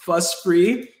 It's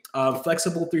fuss-free,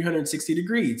 flexible 360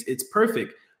 degrees. It's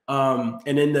perfect.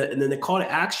 And then the call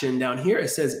to action down here, it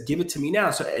says, give it to me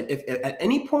now. So if at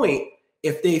any point,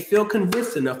 if they feel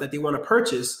convinced enough that they want to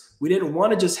purchase, we didn't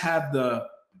want to just have the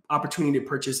opportunity to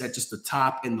purchase at just the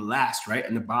top and the last, right?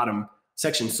 And the bottom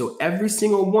section. So every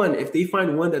single one, if they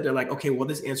find one that they're like, okay, well,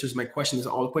 this answers my question. These are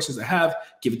all the questions I have.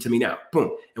 Give it to me now.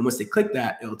 Boom. And once they click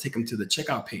that, it'll take them to the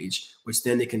checkout page, which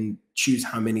then they can choose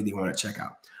how many they want to check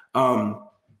out.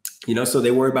 So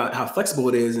they worry about how flexible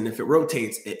it is. And if it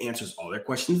rotates, it answers all their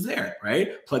questions there,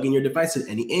 right? Plug in your device at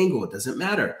any angle. It doesn't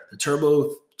matter. The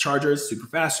turbo charger is super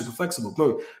fast, super flexible,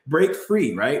 boom, break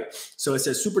free, right? So it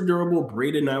says super durable,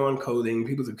 braided nylon clothing.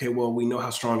 People say, okay, well, we know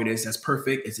how strong it is. That's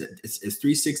perfect. It's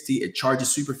 360. It charges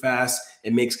super fast.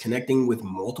 It makes connecting with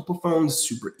multiple phones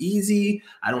super easy.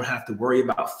 I don't have to worry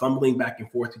about fumbling back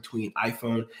and forth between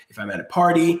iPhone. If I'm at a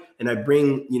party and I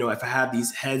bring, if I have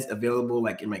these heads available,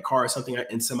 like in my car or something,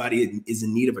 and somebody is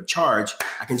in need of a charge,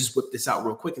 I can just whip this out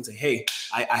real quick and say, hey,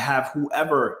 I have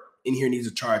whoever in here needs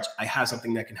a charge. I have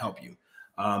something that can help you.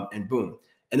 And boom.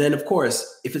 And then, of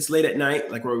course, if it's late at night,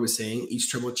 like Rory was saying,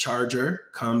 each turbocharger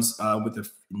comes with a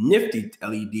nifty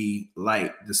LED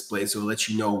light display, so it lets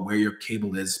you know where your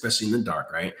cable is, especially in the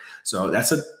dark, right? So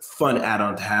that's a fun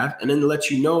add-on to have. And then to let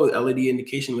you know, the LED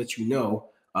indication lets you know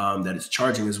that it's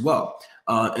charging as well.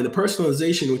 And the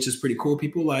personalization, which is pretty cool.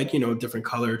 People like, different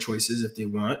color choices if they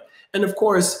want. And of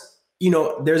course,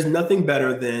 there's nothing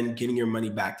better than getting your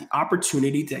money back. The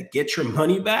opportunity to get your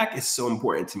money back is so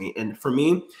important to me. And for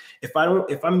me, if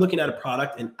I'm looking at a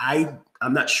product and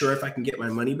I'm not sure if I can get my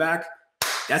money back,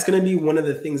 that's going to be one of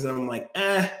the things that I'm like,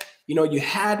 you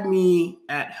had me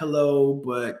at hello,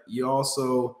 but you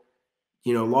also,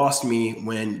 lost me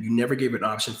when you never gave an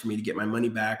option for me to get my money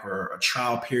back, or a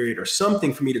trial period or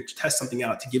something for me to test something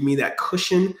out, to give me that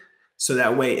cushion. So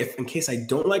that way, if in case I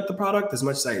don't like the product as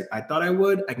much as I thought I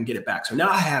would, I can get it back. So now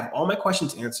I have all my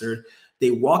questions answered.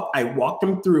 I walked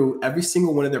them through every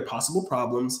single one of their possible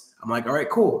problems. I'm like, all right,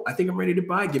 cool. I think I'm ready to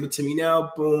buy. Give it to me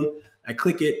now. Boom. I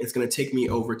click it. It's going to take me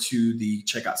over to the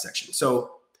checkout section.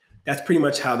 So that's pretty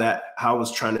much how I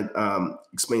was trying to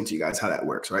explain to you guys how that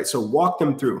works, right? So walk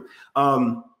them through.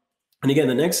 And again,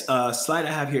 the next slide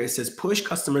I have here, it says push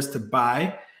customers to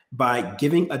buy by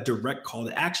giving a direct call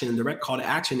to action. And direct call to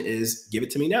action is give it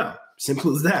to me now.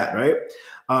 Simple as that,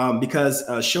 right? Because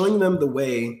showing them the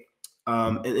way,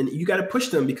 and you got to push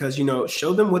them, because,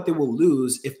 show them what they will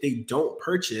lose if they don't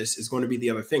purchase is going to be the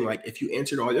other thing. Like if you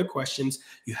answered all your questions,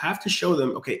 you have to show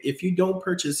them, okay, if you don't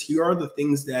purchase, here are the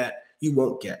things that you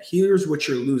won't get. Here's what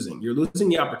you're losing. You're losing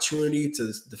the opportunity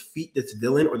to defeat this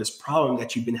villain or this problem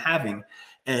that you've been having.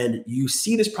 And you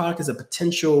see this product as a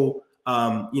potential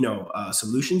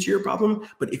solution to your problem.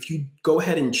 But if you go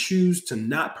ahead and choose to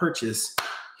not purchase,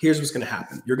 here's what's going to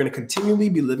happen. You're going to continually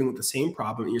be living with the same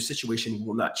problem, and your situation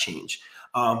will not change.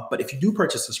 But if you do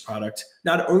purchase this product,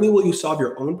 not only will you solve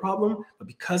your own problem, but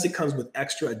because it comes with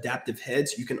extra adaptive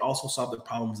heads, you can also solve the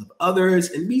problems of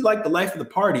others and be like the life of the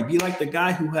party. Be like the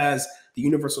guy who has the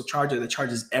universal charger that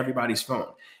charges everybody's phone,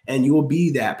 and you will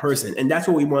be that person. And that's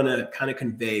what we want to kind of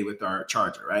convey with our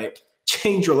charger, right?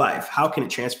 Change your life. How can it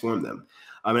transform them?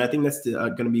 And I think that's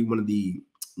going to be one of the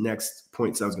next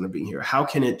points I was going to bring here. How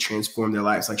can it transform their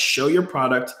lives? Like, show your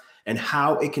product and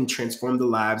how it can transform the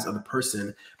lives of the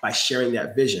person by sharing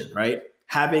that vision, right?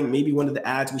 Having maybe one of the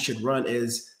ads we should run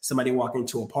is somebody walking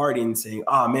into a party and saying,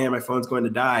 oh man, my phone's going to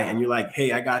die. And you're like,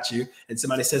 hey, I got you. And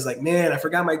somebody says like, man, I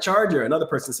forgot my charger. Another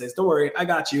person says, don't worry, I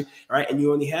got you. All right. And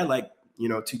you only had like,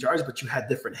 2 chargers, but you had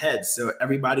different heads. So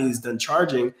everybody's done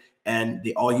charging and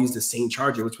they all use the same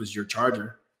charger, which was your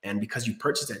charger. And because you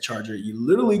purchased that charger, you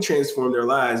literally transform their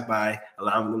lives by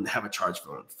allowing them to have a charge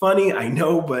phone. Funny, I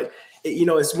know, but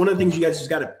it's one of the things you guys just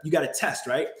gotta test,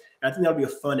 right? And I think that'll be a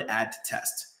fun ad to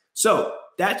test. So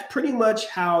that's pretty much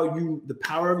how the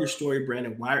power of your story brand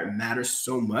and why it matters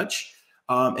so much.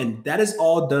 And that is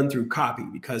all done through copy,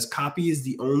 because copy is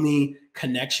the only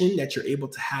connection that you're able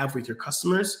to have with your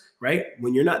customers, right?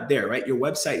 When you're not there, right? Your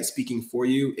website is speaking for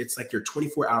you. It's like your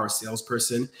 24-hour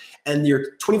salesperson, and your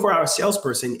 24-hour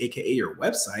salesperson, AKA your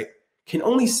website, can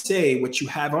only say what you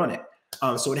have on it.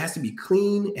 So it has to be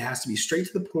clean. It has to be straight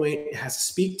to the point. It has to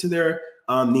speak to their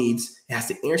needs. It has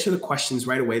to answer the questions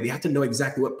right away. They have to know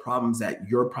exactly what problems that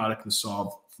your product can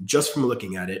solve just from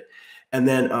looking at it. And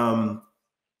then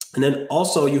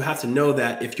also you have to know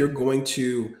that if they're going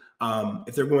to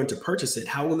purchase it,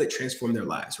 how will it transform their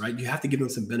lives, right? You have to give them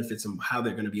some benefits of how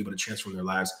they're going to be able to transform their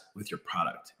lives with your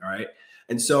product, all right?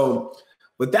 And so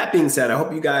with that being said, I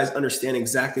hope you guys understand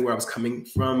exactly where I was coming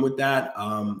from with that.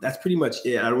 That's pretty much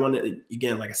it. I don't want to,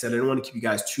 again, like I said, I don't want to keep you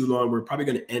guys too long. We're probably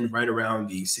going to end right around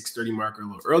the 6:30 mark or a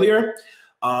little earlier.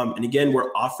 And again,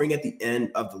 we're offering at the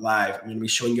end of the live, I'm going to be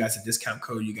showing you guys a discount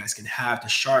code you guys can have to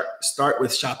start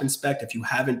with Shopinspect. If you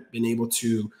haven't been able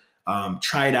to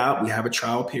try it out, we have a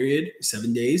trial period,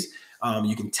 7 days.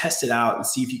 You can test it out and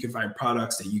see if you can find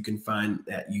products that you can find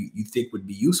that you think would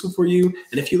be useful for you.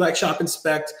 And if you like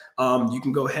Shopinspect, you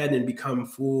can go ahead and become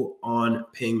full-on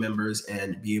paying members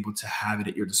and be able to have it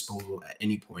at your disposal at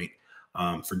any point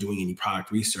for doing any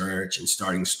product research and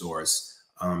starting stores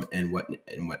and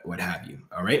what have you.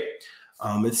 All right.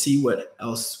 Let's see what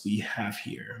else we have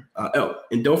here. Oh,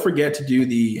 and don't forget to do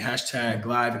the hashtag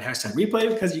live and hashtag replay,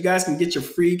 because you guys can get your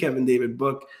free Kevin David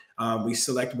book. We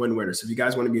select one winner. So if you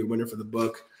guys want to be a winner for the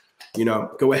book,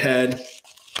 go ahead,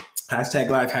 hashtag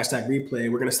live, hashtag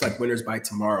replay. We're going to select winners by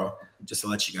tomorrow, just to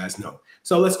let you guys know.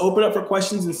 So let's open up for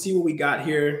questions and see what we got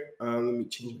here. Let me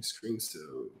change my screen. So,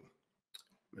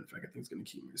 matter of fact, I think it's going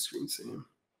to keep my screen same.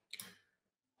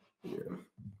 Yeah.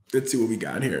 Let's see what we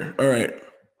got here. All right.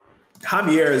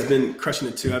 Javier has been crushing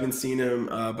it too. I've been seeing him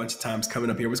a bunch of times coming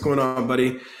up here. What's going on,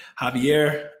 buddy?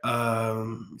 Javier.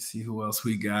 Let me see who else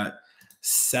we got.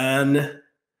 San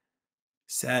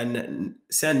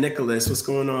Nicholas. What's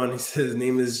going on? He says his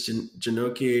name is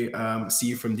Janoki. See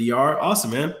you from DR.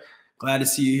 Awesome, man. Glad to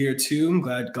see you here too. I'm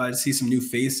glad to see some new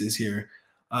faces here.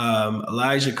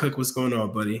 Elijah Cook, what's going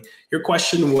on, buddy? Your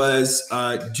question was,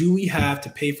 do we have to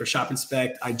pay for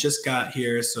Shopinspect? I just got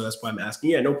here, so that's why I'm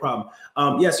asking. Yeah, no problem.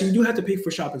 Yeah, so you do have to pay for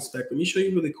Shopinspect. Let me show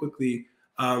you really quickly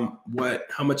how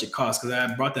much it costs, because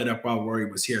I brought that up while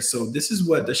Rory was here. So this is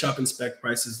what the Shopinspect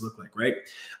prices look like, right?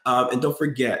 And don't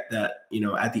forget that,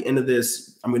 at the end of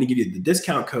this, I'm going to give you the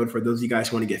discount code for those of you guys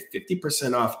who want to get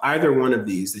 50% off either one of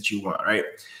these that you want, right?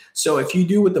 So if you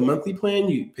do with the monthly plan,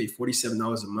 you pay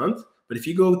 $47 a month. But if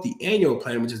you go with the annual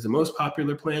plan, which is the most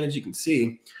popular plan, as you can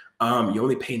see, you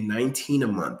only pay $19 a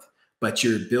month, but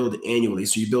you're billed annually.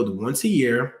 So you build once a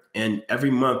year, and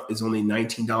every month is only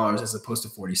 $19 as opposed to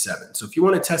 $47. So if you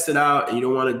want to test it out and you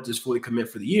don't want to just fully commit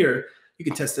for the year, you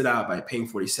can test it out by paying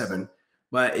 $47.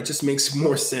 But it just makes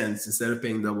more sense, instead of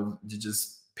paying double, to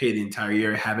just pay the entire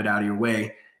year, have it out of your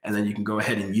way, and then you can go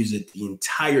ahead and use it the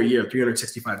entire year,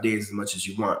 365 days, as much as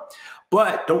you want.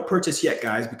 But don't purchase yet,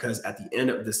 guys, because at the end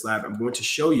of this live, I'm going to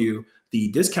show you the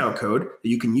discount code that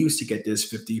you can use to get this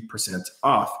 50%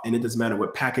 off. And it doesn't matter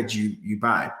what package you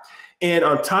buy. And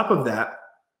on top of that,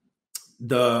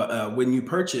 when you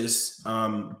purchase,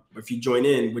 if you join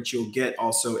in, what you'll get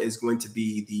also is going to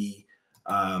be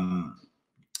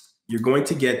you're going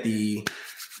to get the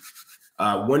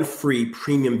one free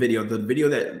premium video. The video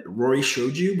that Rory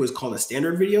showed you was called a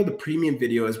standard video. The premium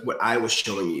video is what I was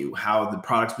showing you, how the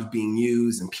product was being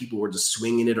used and people were just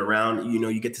swinging it around.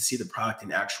 You get to see the product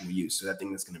in actual use. So that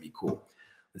thing is going to be cool.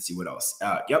 Let's see what else.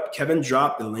 Yep, Kevin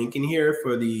dropped the link in here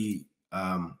for the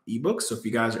ebook. So if you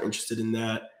guys are interested in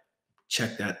that,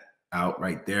 check that out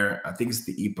right there. I think it's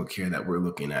the ebook here that we're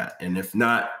looking at. And if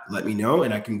not, let me know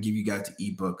and I can give you guys the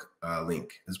ebook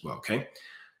link as well. Okay.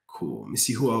 Cool. Let me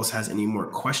see who else has any more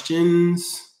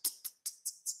questions.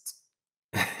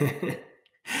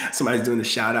 Somebody's doing the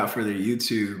shout out for their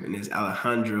YouTube, and it's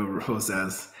Alejandro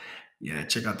Rosas. Yeah,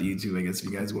 check out the YouTube, I guess,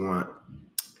 if you guys want.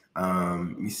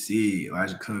 Let me see.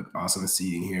 Elijah Cook, awesome to see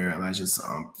you here. Elijah's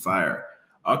on fire.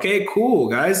 Okay, cool,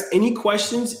 guys. Any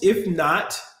questions? If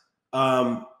not,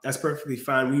 that's perfectly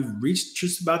fine. We've reached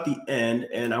just about the end,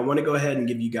 and I want to go ahead and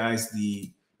give you guys the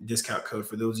discount code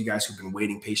for those of you guys who've been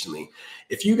waiting patiently.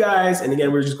 If you guys, and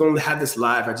again, we're just going to have this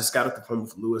live. I just got off the phone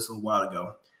with Lewis a little while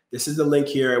ago. This is the link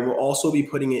here, and we'll also be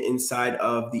putting it inside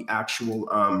of the actual,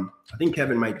 I think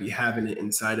Kevin might be having it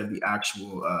inside of the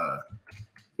actual,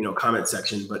 comment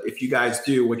section. But if you guys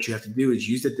do, what you have to do is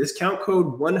use the discount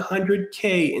code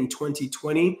 100K in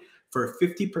 2020 for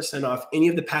 50% off any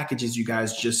of the packages you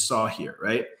guys just saw here,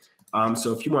 right?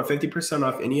 So if you want 50%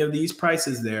 off any of these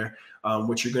prices there,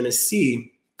 what you're going to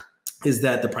see is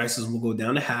that the prices will go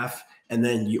down to half. And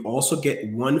then you also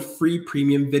get one free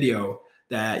premium video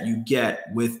that you get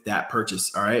with that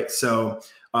purchase. All right. So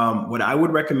what I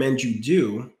would recommend you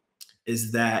do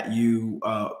is that you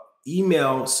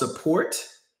email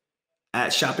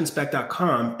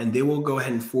support@shopinspect.com, and they will go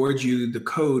ahead and forward you the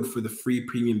code for the free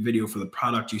premium video for the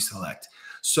product you select.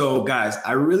 So guys,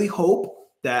 I really hope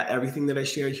that everything that I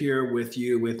shared here with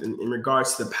you in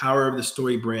regards to the power of the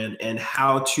story brand and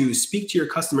how to speak to your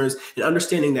customers, and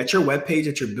understanding that your webpage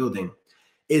that you're building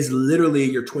is literally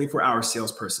your 24-hour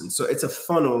salesperson. So it's a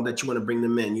funnel that you want to bring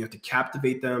them in. You have to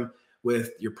captivate them with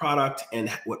your product and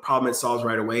what problem it solves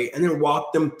right away, and then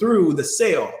walk them through the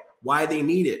sale, why they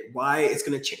need it, why it's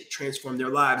going to transform their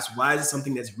lives, why is it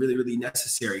something that's really, really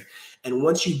necessary. And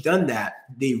once you've done that,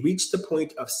 they reach the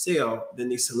point of sale, then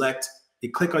they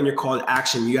click on your call to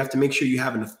action. You have to make sure you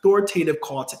have an authoritative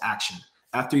call to action.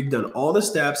 After you've done all the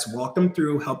steps, walk them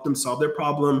through, help them solve their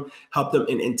problem, help them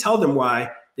and tell them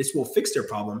why this will fix their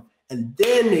problem. And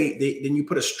then then you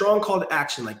put a strong call to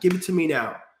action, like give it to me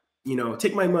now,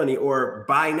 take my money, or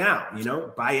buy now,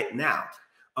 buy it now.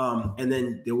 And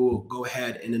then they will go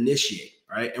ahead and initiate,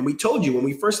 right? And we told you when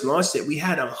we first launched it, we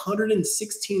had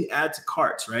 116 add to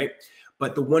carts, right?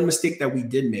 But the one mistake that we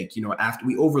did make, after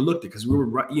we overlooked it because we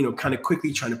were, kind of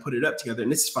quickly trying to put it up together,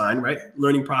 and this is fine, right?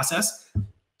 Learning process.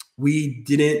 We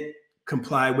didn't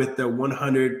comply with the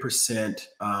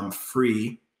 100%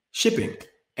 free shipping.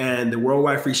 And the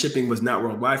worldwide free shipping was not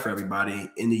worldwide for everybody.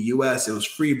 In the US, it was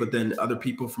free, but then other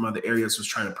people from other areas was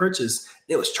trying to purchase.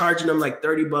 It was charging them like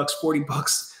 $30,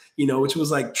 $40, which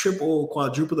was like triple,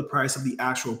 quadruple the price of the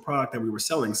actual product that we were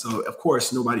selling. So of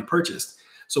course, nobody purchased.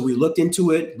 So we looked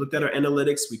into it, looked at our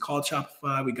analytics, we called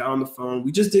Shopify, we got on the phone,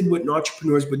 we just did what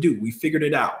entrepreneurs would do. We figured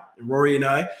it out, Rory and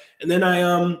I, and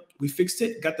then we fixed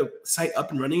it, got the site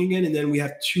up and running again, and then we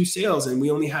have 2 sales, and we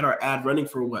only had our ad running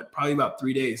for probably about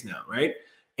 3 days now, right?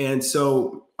 And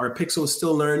so our pixel is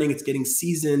still learning, it's getting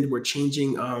seasoned, we're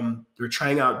changing, we're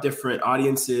trying out different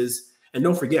audiences, and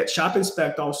don't forget,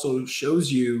 Shopinspect also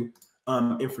shows you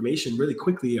information really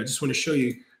quickly. I just want to show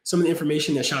you some of the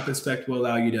information that Shopinspect will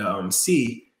allow you to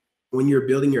see when you're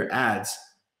building your ads.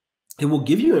 It will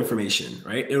give you information,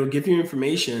 right? It will give you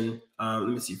information. Let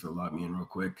me see if it'll log me in real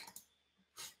quick.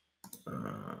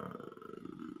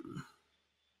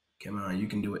 Come on, you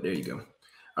can do it. There you go.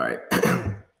 All right.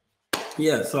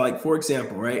 Yeah, so like, for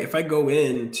example, right? If I go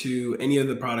into any of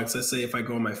the products, let's say if I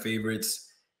go on my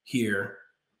favorites here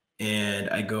and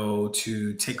I go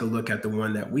to take a look at the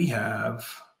one that we have,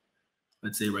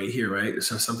 let's say right here, right?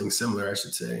 So something similar, I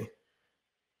should say.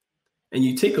 And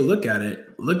you take a look at it,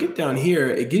 look at down here,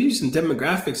 it gives you some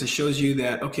demographics. It shows you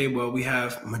that, okay, well, we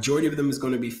have majority of them is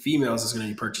going to be females that's going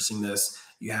to be purchasing this.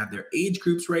 You have their age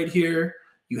groups right here.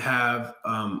 You have,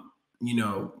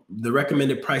 the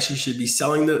recommended price you should be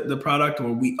selling the product,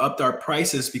 or we upped our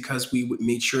prices because we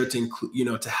made sure to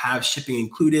include, to have shipping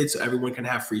included so everyone can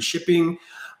have free shipping.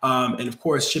 And of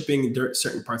course, shipping in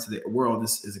certain parts of the world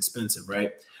is expensive,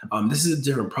 right? This is a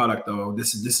different product though.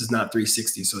 This is not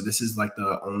 360. So this is like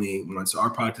the only one. So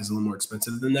our product is a little more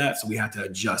expensive than that. So we have to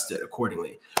adjust it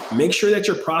accordingly. Make sure that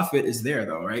your profit is there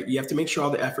though, right? You have to make sure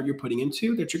all the effort you're putting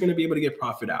into that you're going to be able to get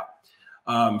profit out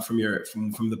from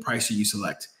the price you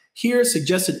select. Here,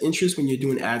 suggested interest when you're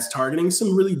doing ads targeting,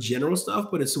 some really general stuff,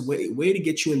 but it's a way to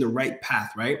get you in the right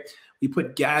path, right? We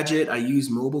put gadget, I use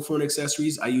mobile phone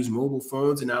accessories, I use mobile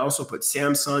phones, and I also put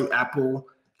Samsung, Apple,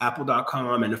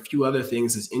 Apple.com, and a few other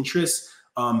things as interests.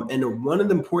 And one of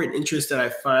the important interests that I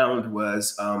found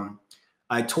was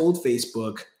I told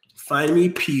Facebook, find me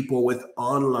people with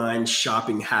online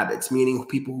shopping habits, meaning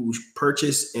people who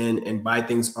purchase and buy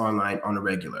things online on a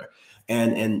regular.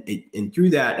 And through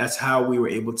that, that's how we were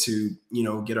able to,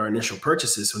 get our initial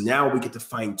purchases. So now we get to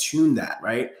fine tune that,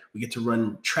 right? We get to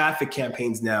run traffic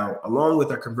campaigns now, along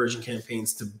with our conversion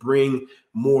campaigns to bring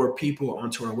more people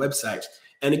onto our website.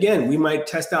 And again, we might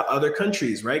test out other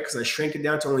countries, right? Because I shrank it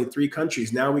down to only 3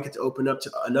 countries. Now we get to open up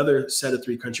to another set of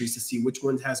 3 countries to see which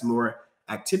one has more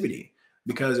activity.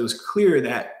 Because it was clear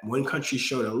that one country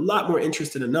showed a lot more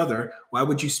interest than another. Why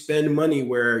would you spend money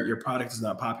where your product is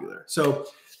not popular? So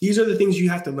these are the things you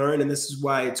have to learn. And this is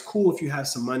why it's cool if you have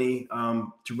some money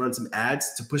to run some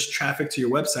ads to push traffic to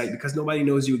your website, because nobody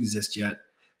knows you exist yet.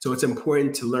 So it's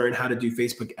important to learn how to do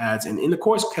Facebook ads. And in the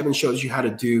course, Kevin shows you how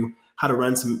to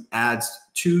run some ads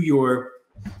to your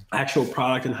actual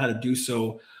product and how to do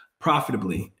so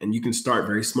profitably. And you can start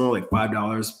very small, like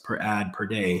 $5 per ad per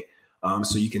day.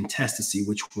 So you can test to see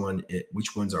which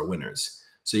ones are winners.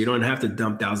 So you don't have to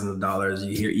dump thousands of dollars.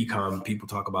 You hear e-com people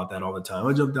talk about that all the time.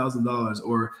 I jumped $1,000,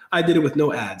 or I did it with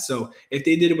no ads. So if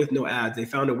they did it with no ads, they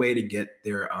found a way to get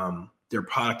their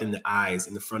product in the eyes,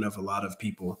 in the front of a lot of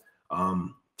people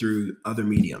through other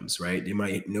mediums, right? They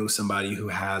might know somebody who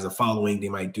has a following. They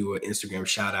might do an Instagram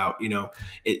shout out,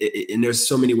 and there's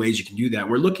so many ways you can do that.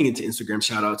 We're looking into Instagram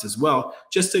shout outs as well,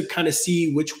 just to kind of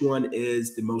see which one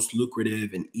is the most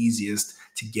lucrative and easiest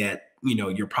to get,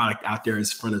 your product out there in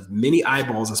front of many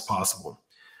eyeballs as possible.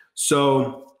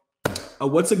 So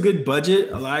what's a good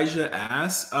budget? Elijah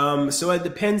asks. So it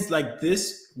depends like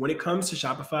this when it comes to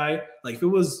Shopify. Like if it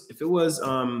was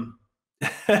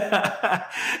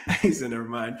he said, never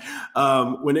mind.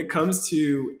 When it comes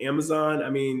to Amazon,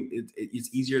 I mean, it's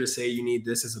easier to say you need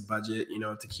this as a budget,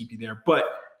 to keep you there. But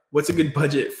what's a good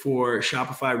budget for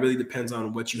Shopify really depends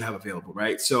on what you have available,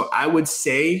 right? So I would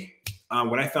say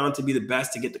what I found to be the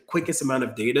best to get the quickest amount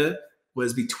of data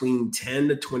was between $10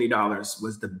 to $20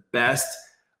 was the best.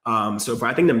 So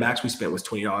I think the max we spent was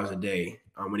 $20 a day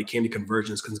when it came to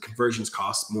conversions, because conversions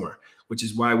cost more, which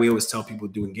is why we always tell people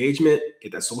do engagement,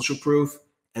 get that social proof,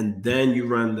 and then you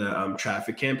run the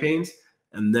traffic campaigns,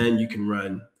 and then you can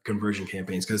run conversion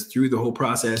campaigns, because through the whole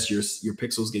process, your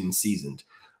pixel's getting seasoned.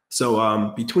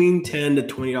 So between $10 to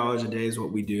 $20 a day is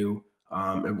what we do.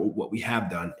 And what we have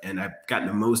done. And I've gotten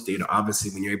the most data.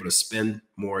 Obviously, when you're able to spend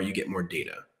more, you get more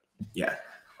data. Yeah.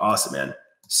 Awesome, man.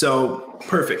 So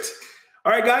perfect.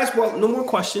 All right, guys. Well, no more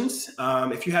questions.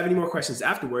 If you have any more questions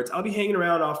afterwards, I'll be hanging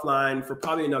around offline for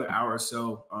probably another hour or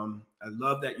so. I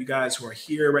love that you guys who are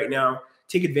here right now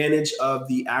take advantage of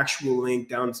the actual link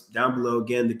down below.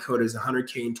 Again, the code is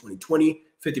 100K in 2020,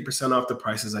 50% off the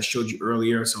prices I showed you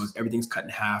earlier. So everything's cut in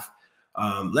half.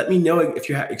 Let me know if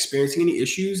you're experiencing any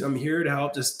issues. I'm here to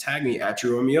help. Just tag me at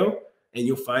Romeo, and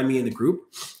you'll find me in the group.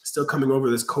 Still coming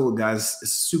over this code, guys.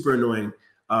 It's super annoying.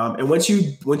 And once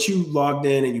you logged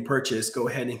in and you purchased, go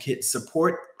ahead and hit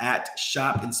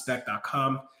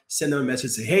support@shopinspect.com. Send them a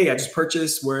message, say, hey, I just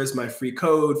purchased. Where's my free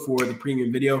code for the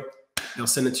premium video? They'll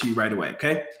send it to you right away,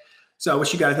 okay? So I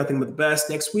wish you guys nothing but the best.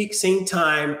 Next week, same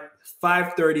time,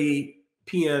 5:30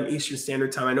 p.m. Eastern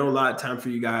Standard Time. I know a lot of time for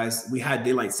you guys. We had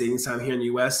daylight savings time here in the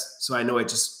US, so I know it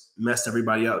just messed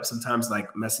everybody up, sometimes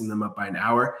like messing them up by an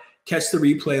hour. Catch the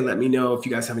replay. Let me know if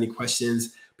you guys have any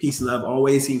questions. Peace and love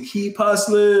always, and keep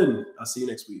hustling. I'll see you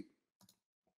next week.